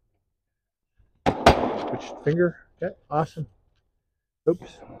 Switch finger. Okay, awesome.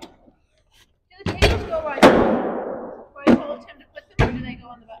 Oops. Do the tables go right? Do I told him to put them, or do they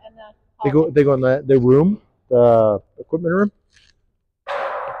go in the hallway? They go in the room, the equipment room.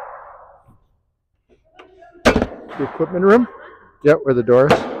 The equipment room? Yep, where the door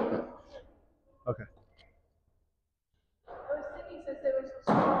is. Okay. I was thinking since they were so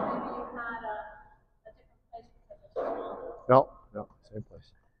small, maybe you had a different place because they're so small. No, same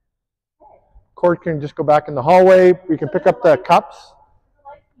place. Cord can just go back in the hallway. We can pick up the cups.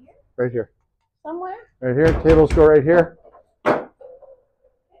 Right here. Somewhere? Right here. Tables go right here.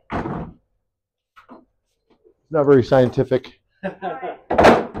 Not very scientific.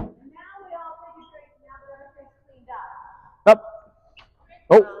 Up.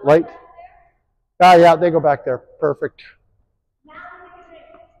 Oh, light. Yeah, they go back there. Perfect.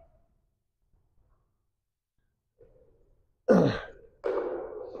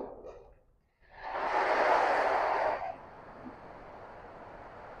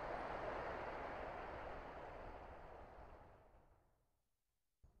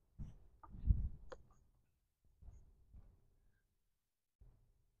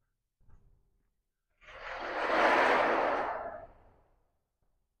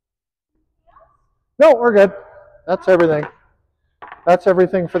 No, we're good. That's everything. That's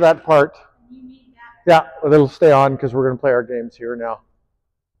everything for that part. Yeah, well, it'll stay on because we're going to play our games here now.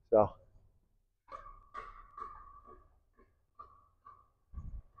 So.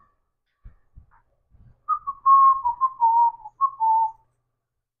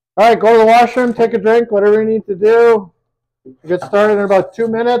 All right, go to the washroom, take a drink, whatever you need to do. We'll get started in about 2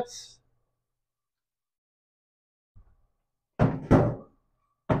 minutes.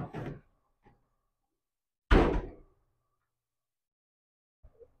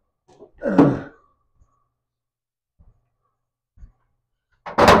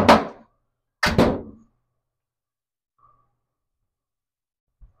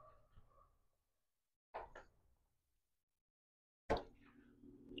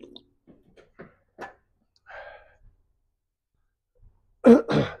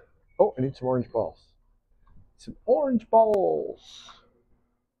 Oh, I need some orange balls. Some orange balls.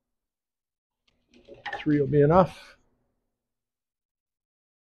 3 will be enough.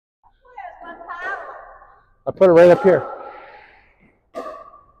 I put it right up here.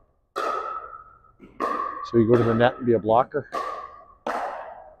 So you go to the net and be a blocker.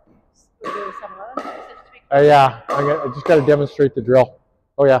 Yeah, I just got to demonstrate the drill.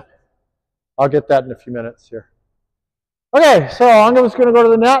 Oh yeah, I'll get that in a few minutes here. Okay, so I'm just going to go to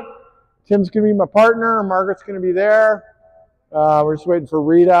the net. Tim's going to be my partner. Margaret's going to be there. We're just waiting for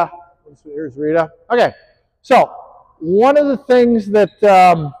Rita. Here's Rita. Okay, so one of the things that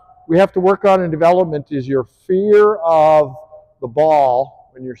we have to work on in development is your fear of the ball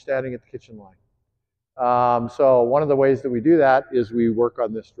when you're standing at the kitchen line. So one of the ways that we do that is we work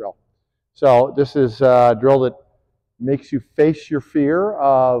on this drill. So this is a drill that makes you face your fear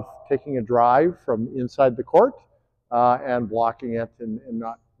of taking a drive from inside the court and blocking it and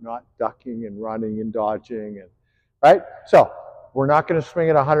not ducking and running and dodging. And right? So we're not going to swing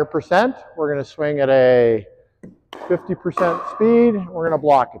at 100%. We're going to swing at a 50% speed. We're going to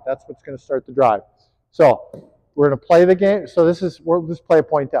block it. That's what's going to start the drive. So we're going to play the game. So we'll just play a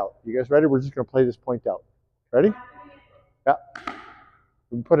point out. You guys ready? We're just going to play this point out. Ready? Yeah.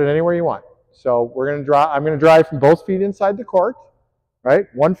 You can put it anywhere you want. So we're going to drive. I'm going to drive from both feet inside the court. Right?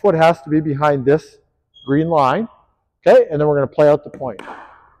 1 foot has to be behind this green line. Okay? And then we're going to play out the point.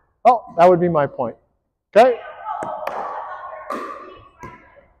 Oh, that would be my point. Okay?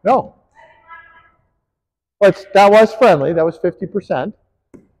 No. But that was friendly. That was 50%.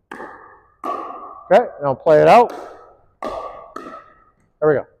 Okay, now play it out. There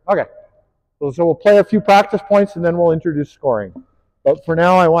we go. Okay. So we'll play a few practice points and then we'll introduce scoring. But for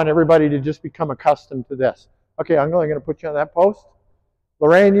now, I want everybody to just become accustomed to this. Okay, I'm going to put you on that post.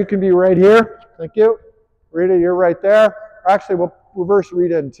 Lorraine, you can be right here. Thank you. Rita, you're right there. Actually, we'll reverse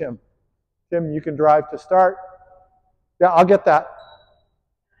Rita and Tim. Tim, you can drive to start. Yeah, I'll get that.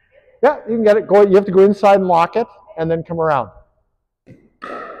 Yeah, you can get it. You have to go inside and lock it, and then come around.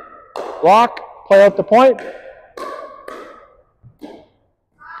 Lock, play out the point.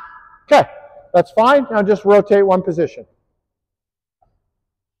 Okay, that's fine. Now just rotate one position.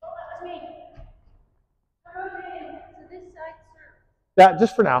 Yeah,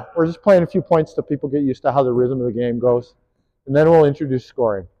 just for now. We're just playing a few points so people get used to how the rhythm of the game goes. And then we'll introduce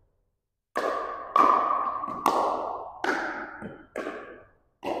scoring.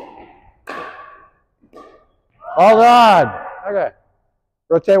 All done. Okay.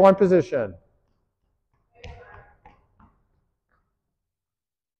 Rotate one position.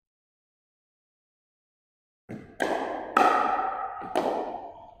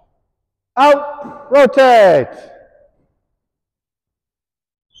 Out. Rotate.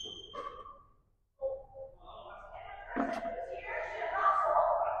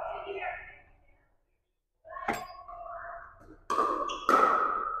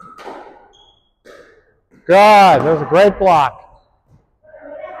 Good. That was a great block.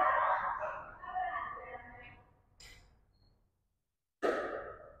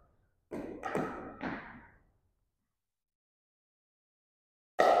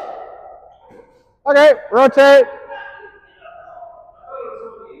 Okay, rotate.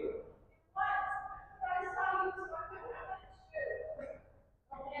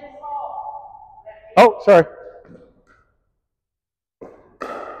 Oh, sorry.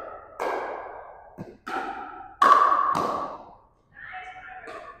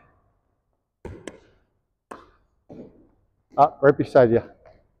 Right beside you.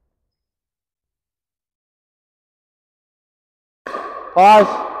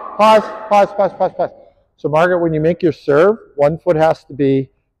 Pause. So Margaret, when you make your serve, 1 foot has to be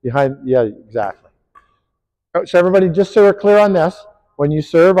behind, yeah, exactly. So everybody, just so we're clear on this, when you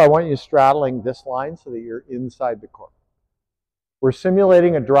serve, I want you straddling this line so that you're inside the court. We're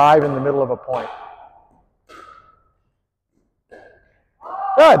simulating a drive in the middle of a point.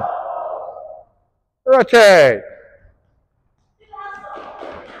 Good. Rotate.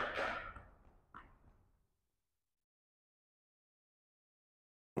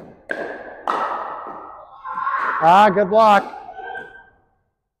 Good block.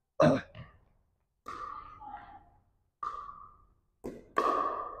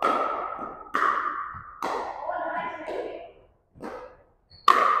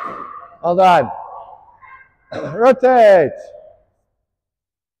 Well done. Rotate.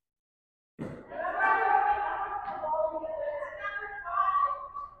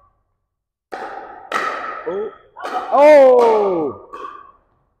 Oh.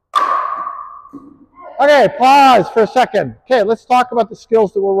 Okay, pause for a second. Okay, let's talk about the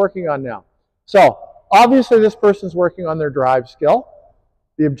skills that we're working on now. So, obviously this person's working on their drive skill.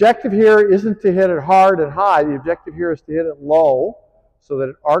 The objective here isn't to hit it hard and high. The objective here is to hit it low so that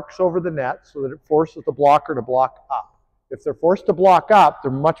it arcs over the net, so that it forces the blocker to block up. If they're forced to block up,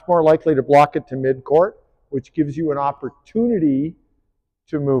 they're much more likely to block it to mid-court, which gives you an opportunity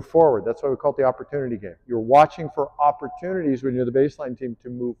to move forward. That's why we call it the opportunity game. You're watching for opportunities when you're the baseline team to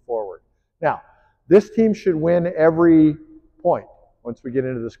move forward. Now, this team should win every point once we get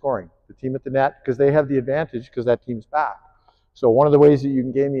into the scoring. The team at the net, because they have the advantage because that team's back. So one of the ways that you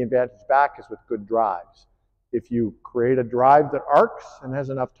can gain the advantage back is with good drives. If you create a drive that arcs and has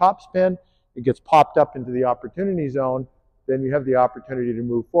enough topspin, it gets popped up into the opportunity zone, then you have the opportunity to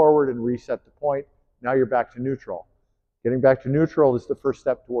move forward and reset the point. Now you're back to neutral. Getting back to neutral is the first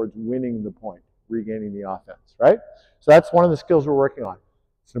step towards winning the point, regaining the offense, right? So that's one of the skills we're working on.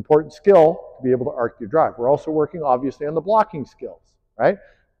 It's an important skill to be able to arc your drive. We're also working, obviously, on the blocking skills, right?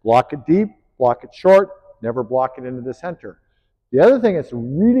 Block it deep, block it short, never block it into the center. The other thing that's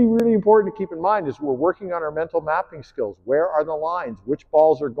really, really important to keep in mind is we're working on our mental mapping skills. Where are the lines? Which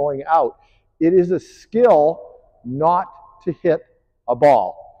balls are going out? It is a skill not to hit a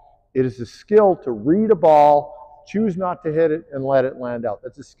ball. It is a skill to read a ball, choose not to hit it, and let it land out.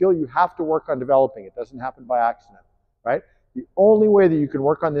 That's a skill you have to work on developing. It doesn't happen by accident, right? The only way that you can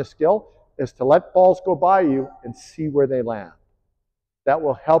work on this skill is to let balls go by you and see where they land. That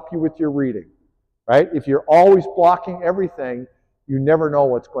will help you with your reading, right? If you're always blocking everything, you never know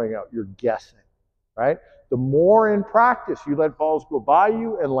what's going out. You're guessing, right? The more in practice you let balls go by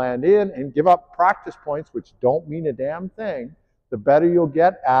you and land in and give up practice points, which don't mean a damn thing, the better you'll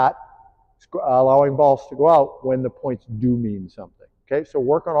get at allowing balls to go out when the points do mean something. Okay, so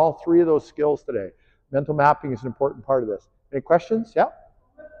work on all three of those skills today. Mental mapping is an important part of this. Any questions? Yeah?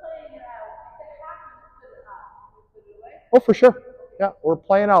 Oh, for sure. Yeah, we're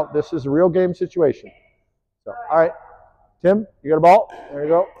playing out. This is a real game situation. So, all right. Tim, you got a ball? There you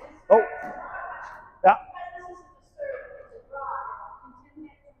go. Oh. Yeah.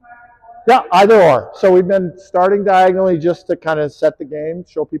 Yeah, either or. So we've been starting diagonally just to kind of set the game,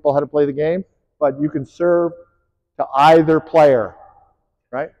 show people how to play the game, but you can serve to either player,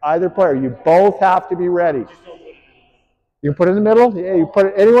 right? Either player. You both have to be ready. You can put it in the middle. Yeah, you put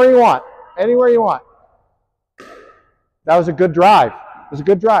it anywhere you want. Anywhere you want. That was a good drive. It was a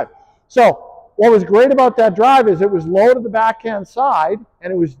good drive. So what was great about that drive is it was low to the backhand side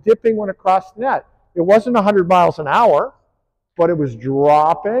and it was dipping when it crossed the net. It wasn't 100 miles an hour, but it was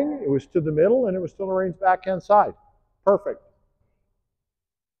dropping, it was to the middle, and it was still the range backhand side. Perfect.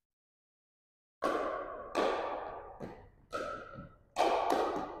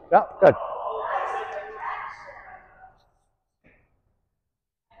 Yeah, good.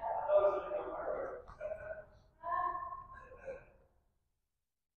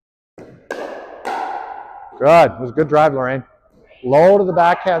 Good. It was a good drive, Lorraine. Low to the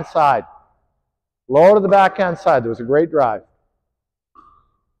backhand side. Low to the backhand side. There was a great drive.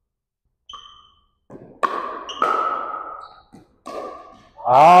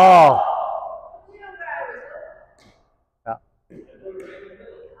 Oh. Yeah.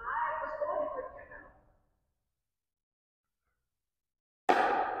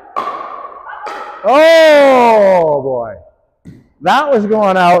 Oh, boy. That was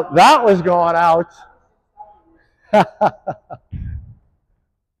going out. That was going out.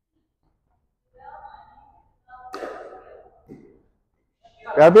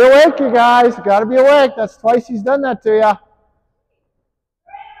 Gotta be awake, you guys. Gotta be awake. That's twice he's done that to you.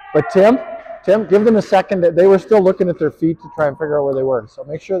 But Tim, give them a second. They were still looking at their feet to try and figure out where they were. So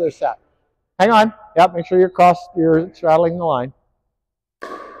make sure they're set. Hang on. Yep, make sure you're straddling the line.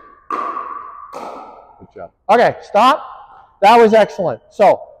 Good job. Okay, stop. That was excellent.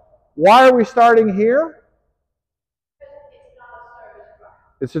 So, why are we starting here?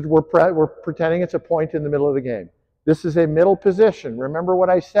 We're pretending it's a point in the middle of the game. This is a middle position. Remember what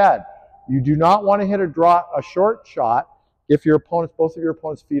I said. You do not want to hit a short shot if both of your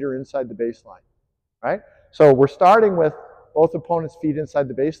opponent's feet are inside the baseline, right? So we're starting with both opponents' feet inside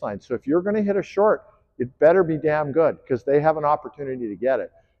the baseline. So if you're going to hit a short, it better be damn good because they have an opportunity to get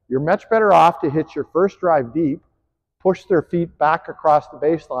it. You're much better off to hit your first drive deep, push their feet back across the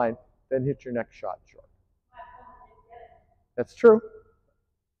baseline, then hit your next shot short. That's true.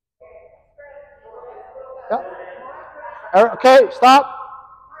 Yeah. Okay, stop.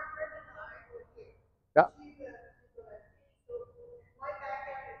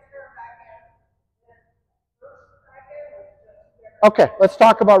 Okay, let's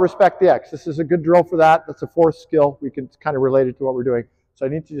talk about respect the X. This is a good drill for that. That's a fourth skill. We can kind of relate it to what we're doing. So I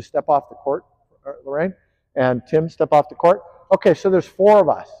need you to step off the court, Lorraine, and Tim, step off the court. Okay, so there's 4 of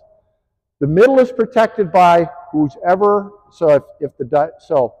us. The middle is protected by whoever. So if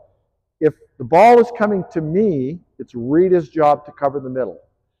the ball is coming to me, it's Rita's job to cover the middle.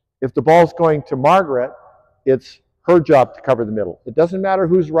 If the ball is going to Margaret, it's her job to cover the middle. It doesn't matter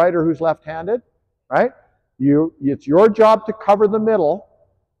who's right or who's left-handed, right? It's your job to cover the middle,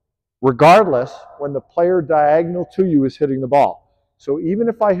 regardless when the player diagonal to you is hitting the ball. So even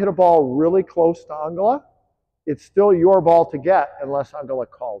if I hit a ball really close to Angela, it's still your ball to get unless Angela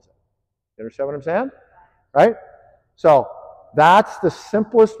calls it. You understand what I'm saying? Right? So that's the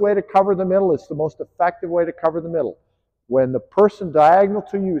simplest way to cover the middle. It's the most effective way to cover the middle. When the person diagonal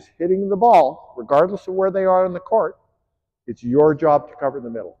to you is hitting the ball, regardless of where they are in the court, it's your job to cover the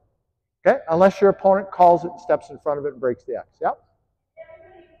middle. Okay? Unless your opponent calls it and steps in front of it and breaks the X. Yep?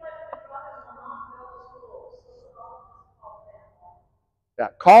 Yeah,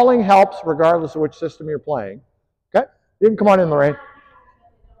 calling helps regardless of which system you're playing. Okay? You can come on in, Lorraine.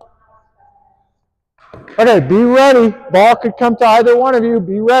 Okay, be ready. Ball could come to either one of you.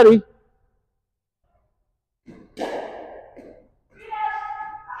 Be ready.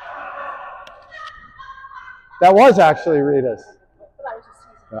 That was actually Rita's.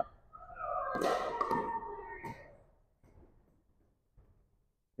 Yeah.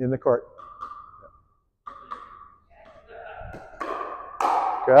 In the court.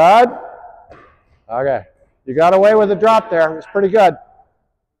 Good. Okay. You got away with a drop there. It was pretty good.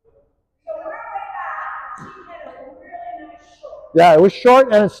 Yeah, it was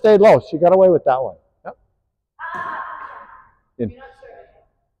short and it stayed low. So you got away with that one. Yep. In.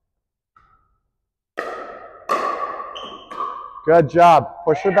 Good job.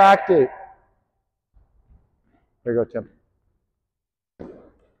 Push her back deep. There you go, Tim.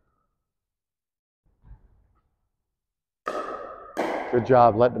 Good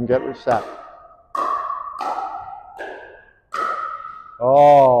job. Let them get reset.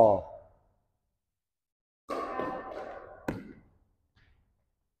 Oh.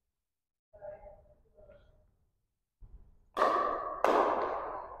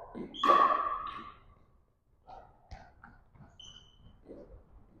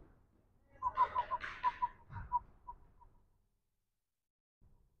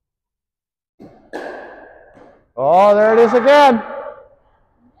 Oh, there it is again.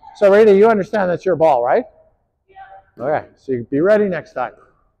 So, Rita, you understand that's your ball, right? Yeah. Okay, so you be ready next time.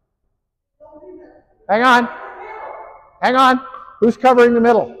 Hang on. Hang on. Who's covering the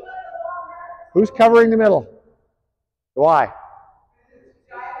middle? Who's covering the middle? Why?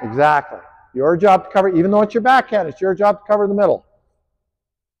 Exactly. Your job to cover, even though it's your backhand, it's your job to cover the middle.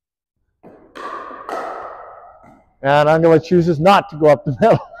 And Angela chooses not to go up the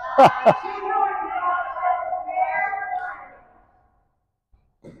middle.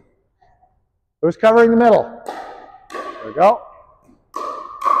 Who's covering the middle? There we go.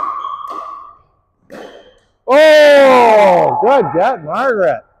 Oh, good get,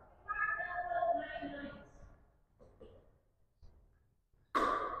 Margaret.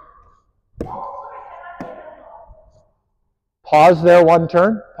 Pause there one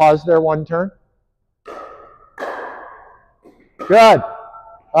turn. Pause there one turn. Good.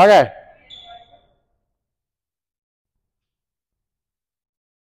 Okay.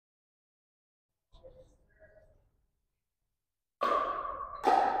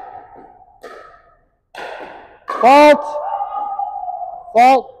 Fault.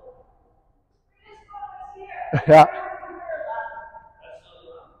 Fault. Yeah.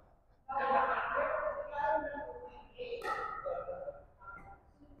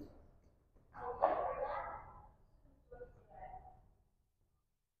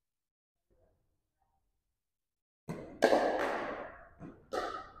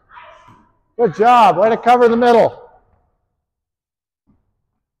 Good job. Way to cover the middle.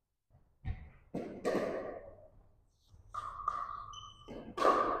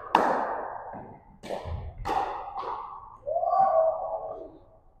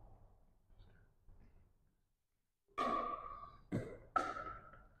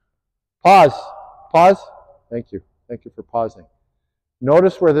 Pause. Pause. Thank you. Thank you for pausing.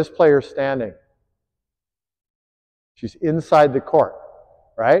 Notice where this player is standing. She's inside the court,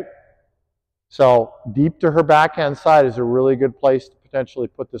 right? So deep to her backhand side is a really good place to potentially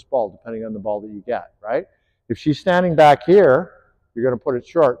put this ball, depending on the ball that you get, right? If she's standing back here, you're going to put it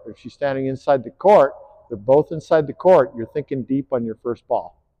short. If she's standing inside the court, they're both inside the court, you're thinking deep on your first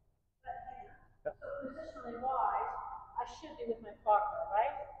ball. So positionally wise, I should be with my partner,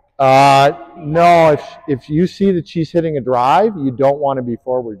 No, if you see that she's hitting a drive, you don't want to be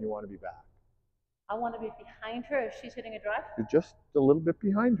forward. You want to be back. I want to be behind her if she's hitting a drive. You're just a little bit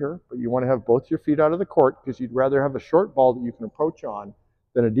behind her, but you want to have both your feet out of the court because you'd rather have a short ball that you can approach on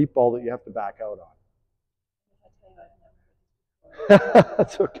than a deep ball that you have to back out on.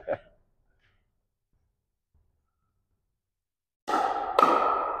 That's okay.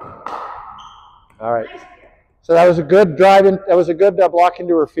 All right. So that was a good drive in. That was a good block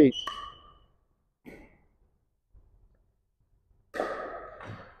into her feet.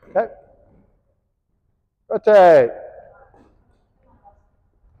 Okay. Rotate.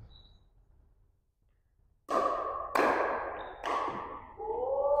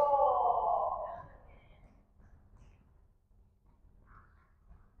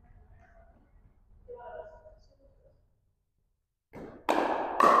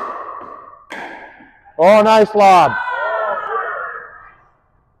 Oh, nice lob.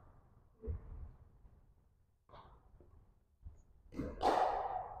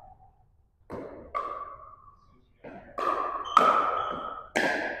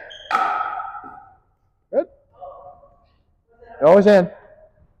 Good. No, it was in. It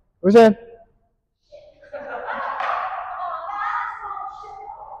was in.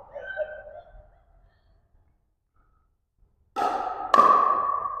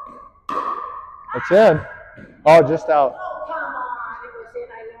 It's in. Oh, just out. Oh, come on, it was in,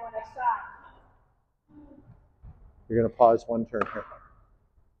 I know what I saw. You're going to pause one turn here.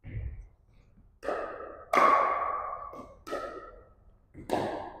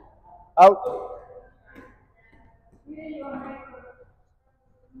 Out.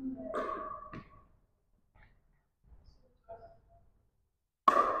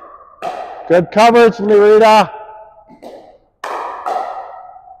 Good coverage, Lirita.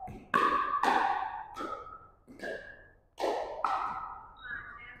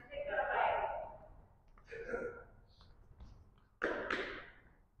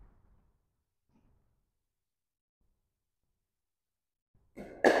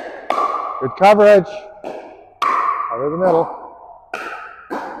 Good coverage. Cover the middle.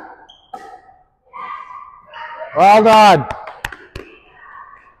 Well done.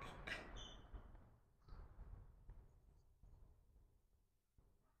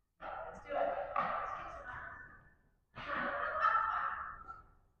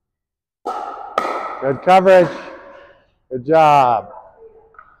 Good coverage. Good job.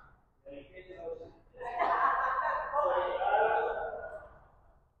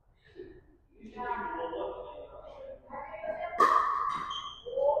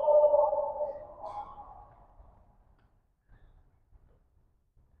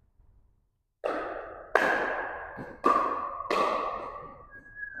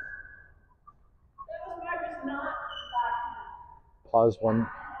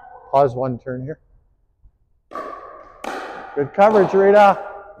 Pause one turn here. Good coverage, Rita.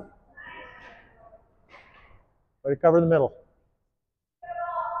 Way to cover the middle.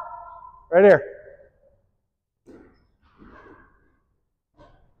 Right here.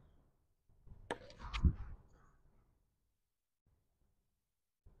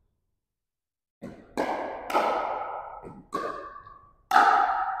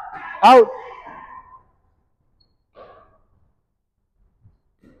 Out.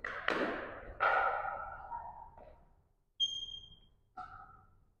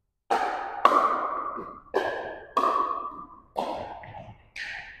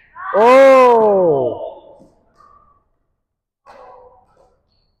 Oh!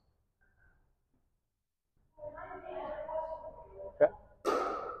 Okay.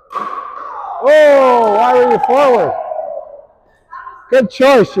 Oh, why were you forward? Good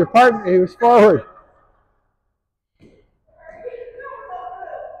choice. Your partner, he was forward.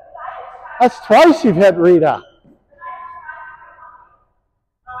 That's twice you've hit Rita.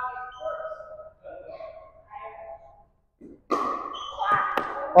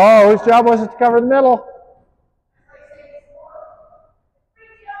 Oh, whose job was it to cover the middle?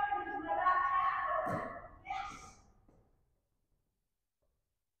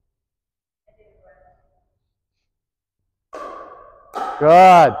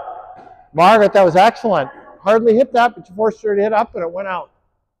 Good. Margaret, that was excellent. Hardly hit that, but you forced her to hit up and it went out.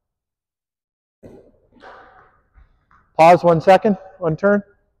 Pause 1 second, one turn.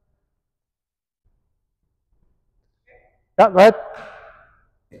 Yeah, go ahead.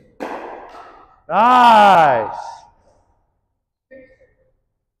 Nice.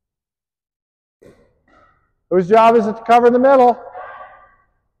 Whose job is it to cover the middle?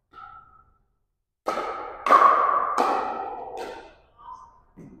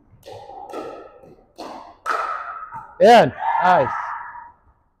 In. Nice.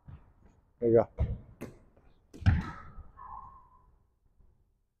 There you go.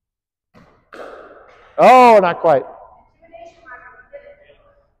 Oh, not quite.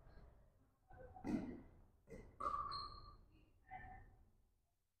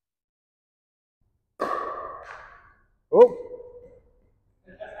 Oh.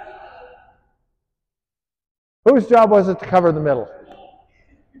 Whose job was it to cover the middle?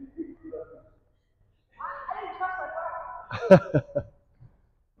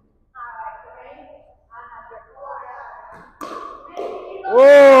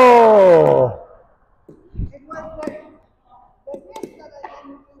 Whoa! It was the gift that I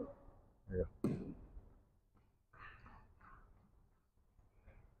didn't do. There you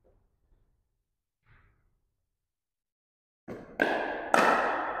go.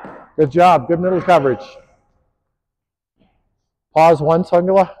 Good job. Good middle coverage. Pause once,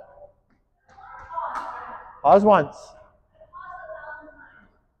 Angela. Pause once.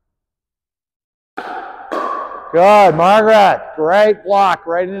 Good, Margaret. Great block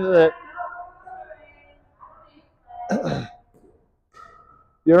right into the.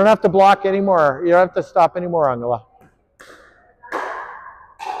 You don't have to block anymore. You don't have to stop anymore, Angela.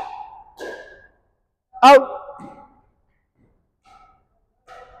 Out.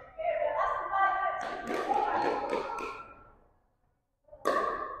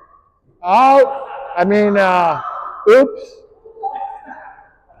 Out. I mean, oops.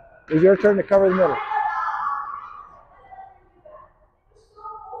 It's your turn to cover the middle.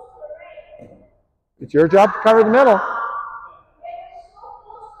 It's your job to cover the middle.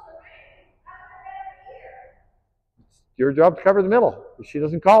 It's your job to cover the middle. If she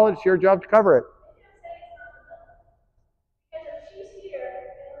doesn't call it, it's your job to cover it.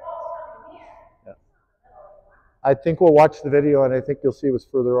 Yeah. I think we'll watch the video, and I think you'll see it was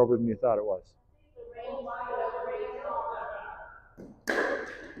further over than you thought it was.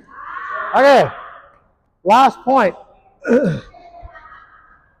 Okay, last point.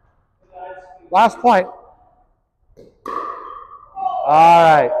 Last point. All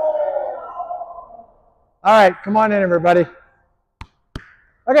right. All right, come on in, everybody.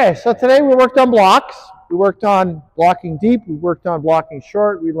 Okay, so today we worked on blocks. We worked on blocking deep. We worked on blocking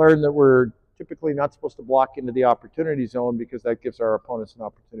short. We learned that we're typically not supposed to block into the opportunity zone because that gives our opponents an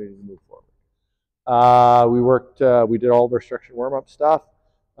opportunity to move forward. We did all of our structured warm-up stuff.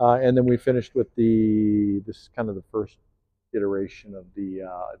 And then we finished with this is kind of the first iteration of the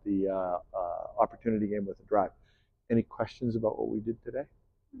opportunity game with a drive. Any questions about what we did today?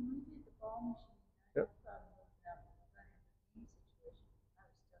 Yep.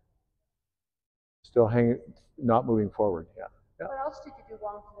 Still hanging, not moving forward. Yeah. Yeah. What else did you do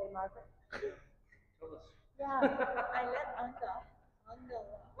wrong today, Margaret? Yeah, I let Uncle.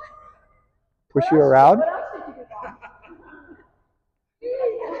 Push you around? What else did you do wrong?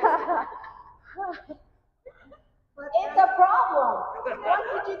 It's a problem. What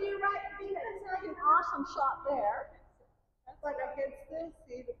did you do right? It's like an awesome shot there. But I can still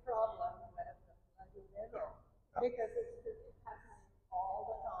see the problem with the middle because it's happening all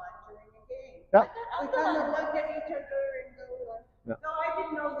the time during a game. Yeah. We kind of look at each other and go, Yeah. no, I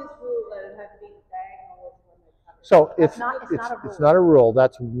didn't know this rule that it had to be diagonal when they cover. So It's not a a rule. rule.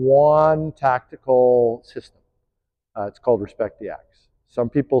 That's one tactical system. It's called respect the X. Some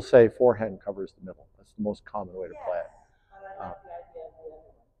people say forehand covers the middle. That's the most common way to play it. But I like the idea of the other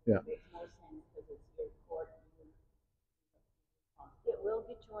one. Yeah. It makes more sense because it's your court. It will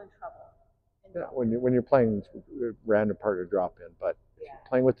get you in trouble. Yeah, when you're playing random partner drop in, but if you're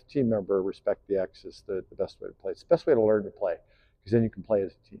playing with a team member, respect the X is the best way to play. It's the best way to learn to play because then you can play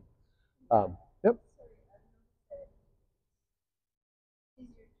as a team. Yep.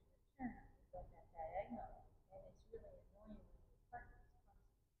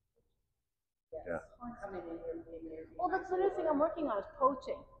 Yeah. Well, that's the new thing I'm working on is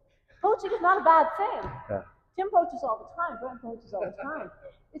poaching. Poaching is not a bad thing. Yeah. Tim poaches all the time. Brent poaches all the time.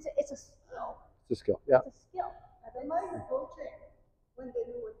 It's a skill. It's a skill. Yeah. It's a skill. They might be poaching when they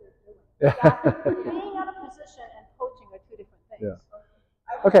know what they're doing. Yeah. Being out of position and poaching are two different things. Yeah.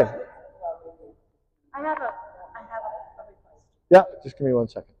 Okay. I have a request. Yeah. Just give me 1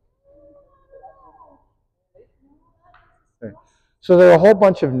 second. Okay. So there are a whole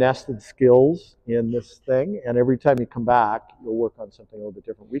bunch of nested skills in this thing, and every time you come back, you'll work on something a little bit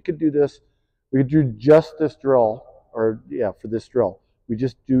different. We could do this. We could do just this drill, for this drill. We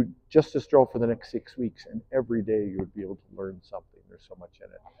just do just this drill for the next 6 weeks, and every day you would be able to learn something. There's so much in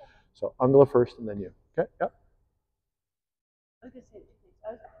it. So Angela first, and then you. Okay. Yep. I was going to say 2 things.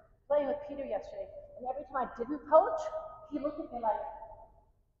 I was playing with Peter yesterday, and every time I didn't poach, he looked at me like,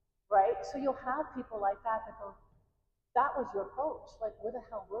 right? So you'll have people like that go, that was your coach. Like, where the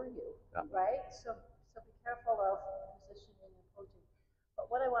hell were you? Yeah. Right? So be careful of positioning and coaching. But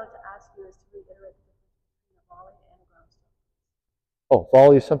what I wanted to ask you is to reiterate the difference between a volley and a ground stroke. Oh,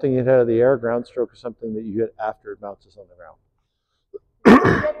 volley is something you hit out of the air. Ground stroke is something that you hit after it bounces on the ground.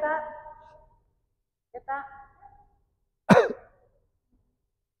 Get that? Get that?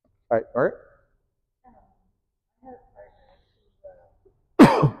 All right, Art?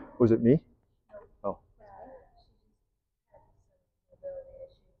 Was it me? Oh.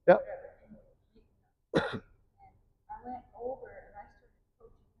 Yeah. I went over and I started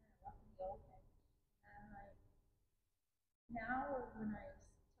coaching her and left me open. And I'm like, now when I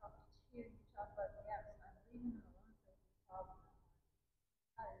talk to you, you talk about the X, I'm leaving it alone for the problem.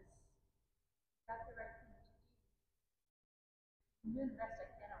 Because that's the right thing to do. I'm doing the best I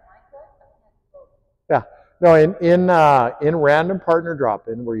can on my court, I can't do both. Yeah. No, in random partner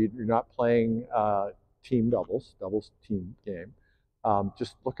drop-in, where you're not playing team doubles team game,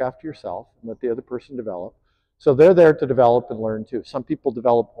 just look after yourself and let the other person develop. So they're there to develop and learn too. Some people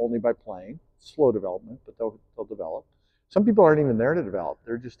develop only by playing, slow development, but they'll develop. Some people aren't even there to develop.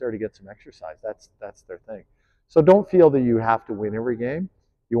 They're just there to get some exercise. That's their thing. So don't feel that you have to win every game.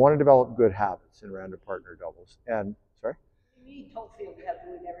 You want to develop good habits in random partner doubles. And sorry? You don't feel you have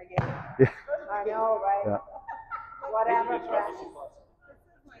to win every game. Yeah. I know, right? Yeah. Whatever, This is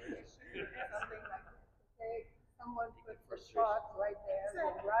my issue. Something like, say, someone puts a shot right there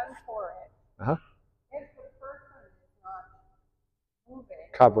and run for it. Uh-huh. If the person is not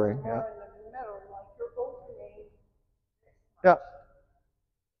moving, Covering, or yeah. in the middle, like you're opening this Yeah.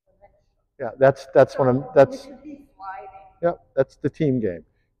 Yeah, that's what I'm, that's, yeah, that's the team game.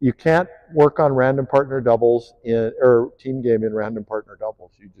 You can't work on random partner doubles or team game in random partner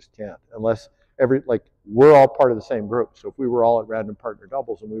doubles. You just can't, unless we're all part of the same group. So if we were all at random partner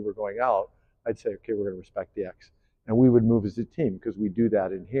doubles and we were going out, I'd say, okay, we're going to respect the X. And we would move as a team because we do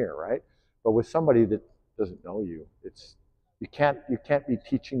that in here, right? But with somebody that doesn't know you, you can't be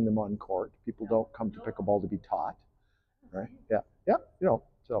teaching them on court. People don't come to pickleball to be taught, right? Yeah,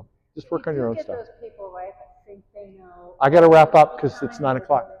 so just work on your own stuff. Those people, right, that think they know. I got to wrap up because it's 9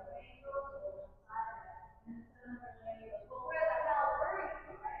 o'clock.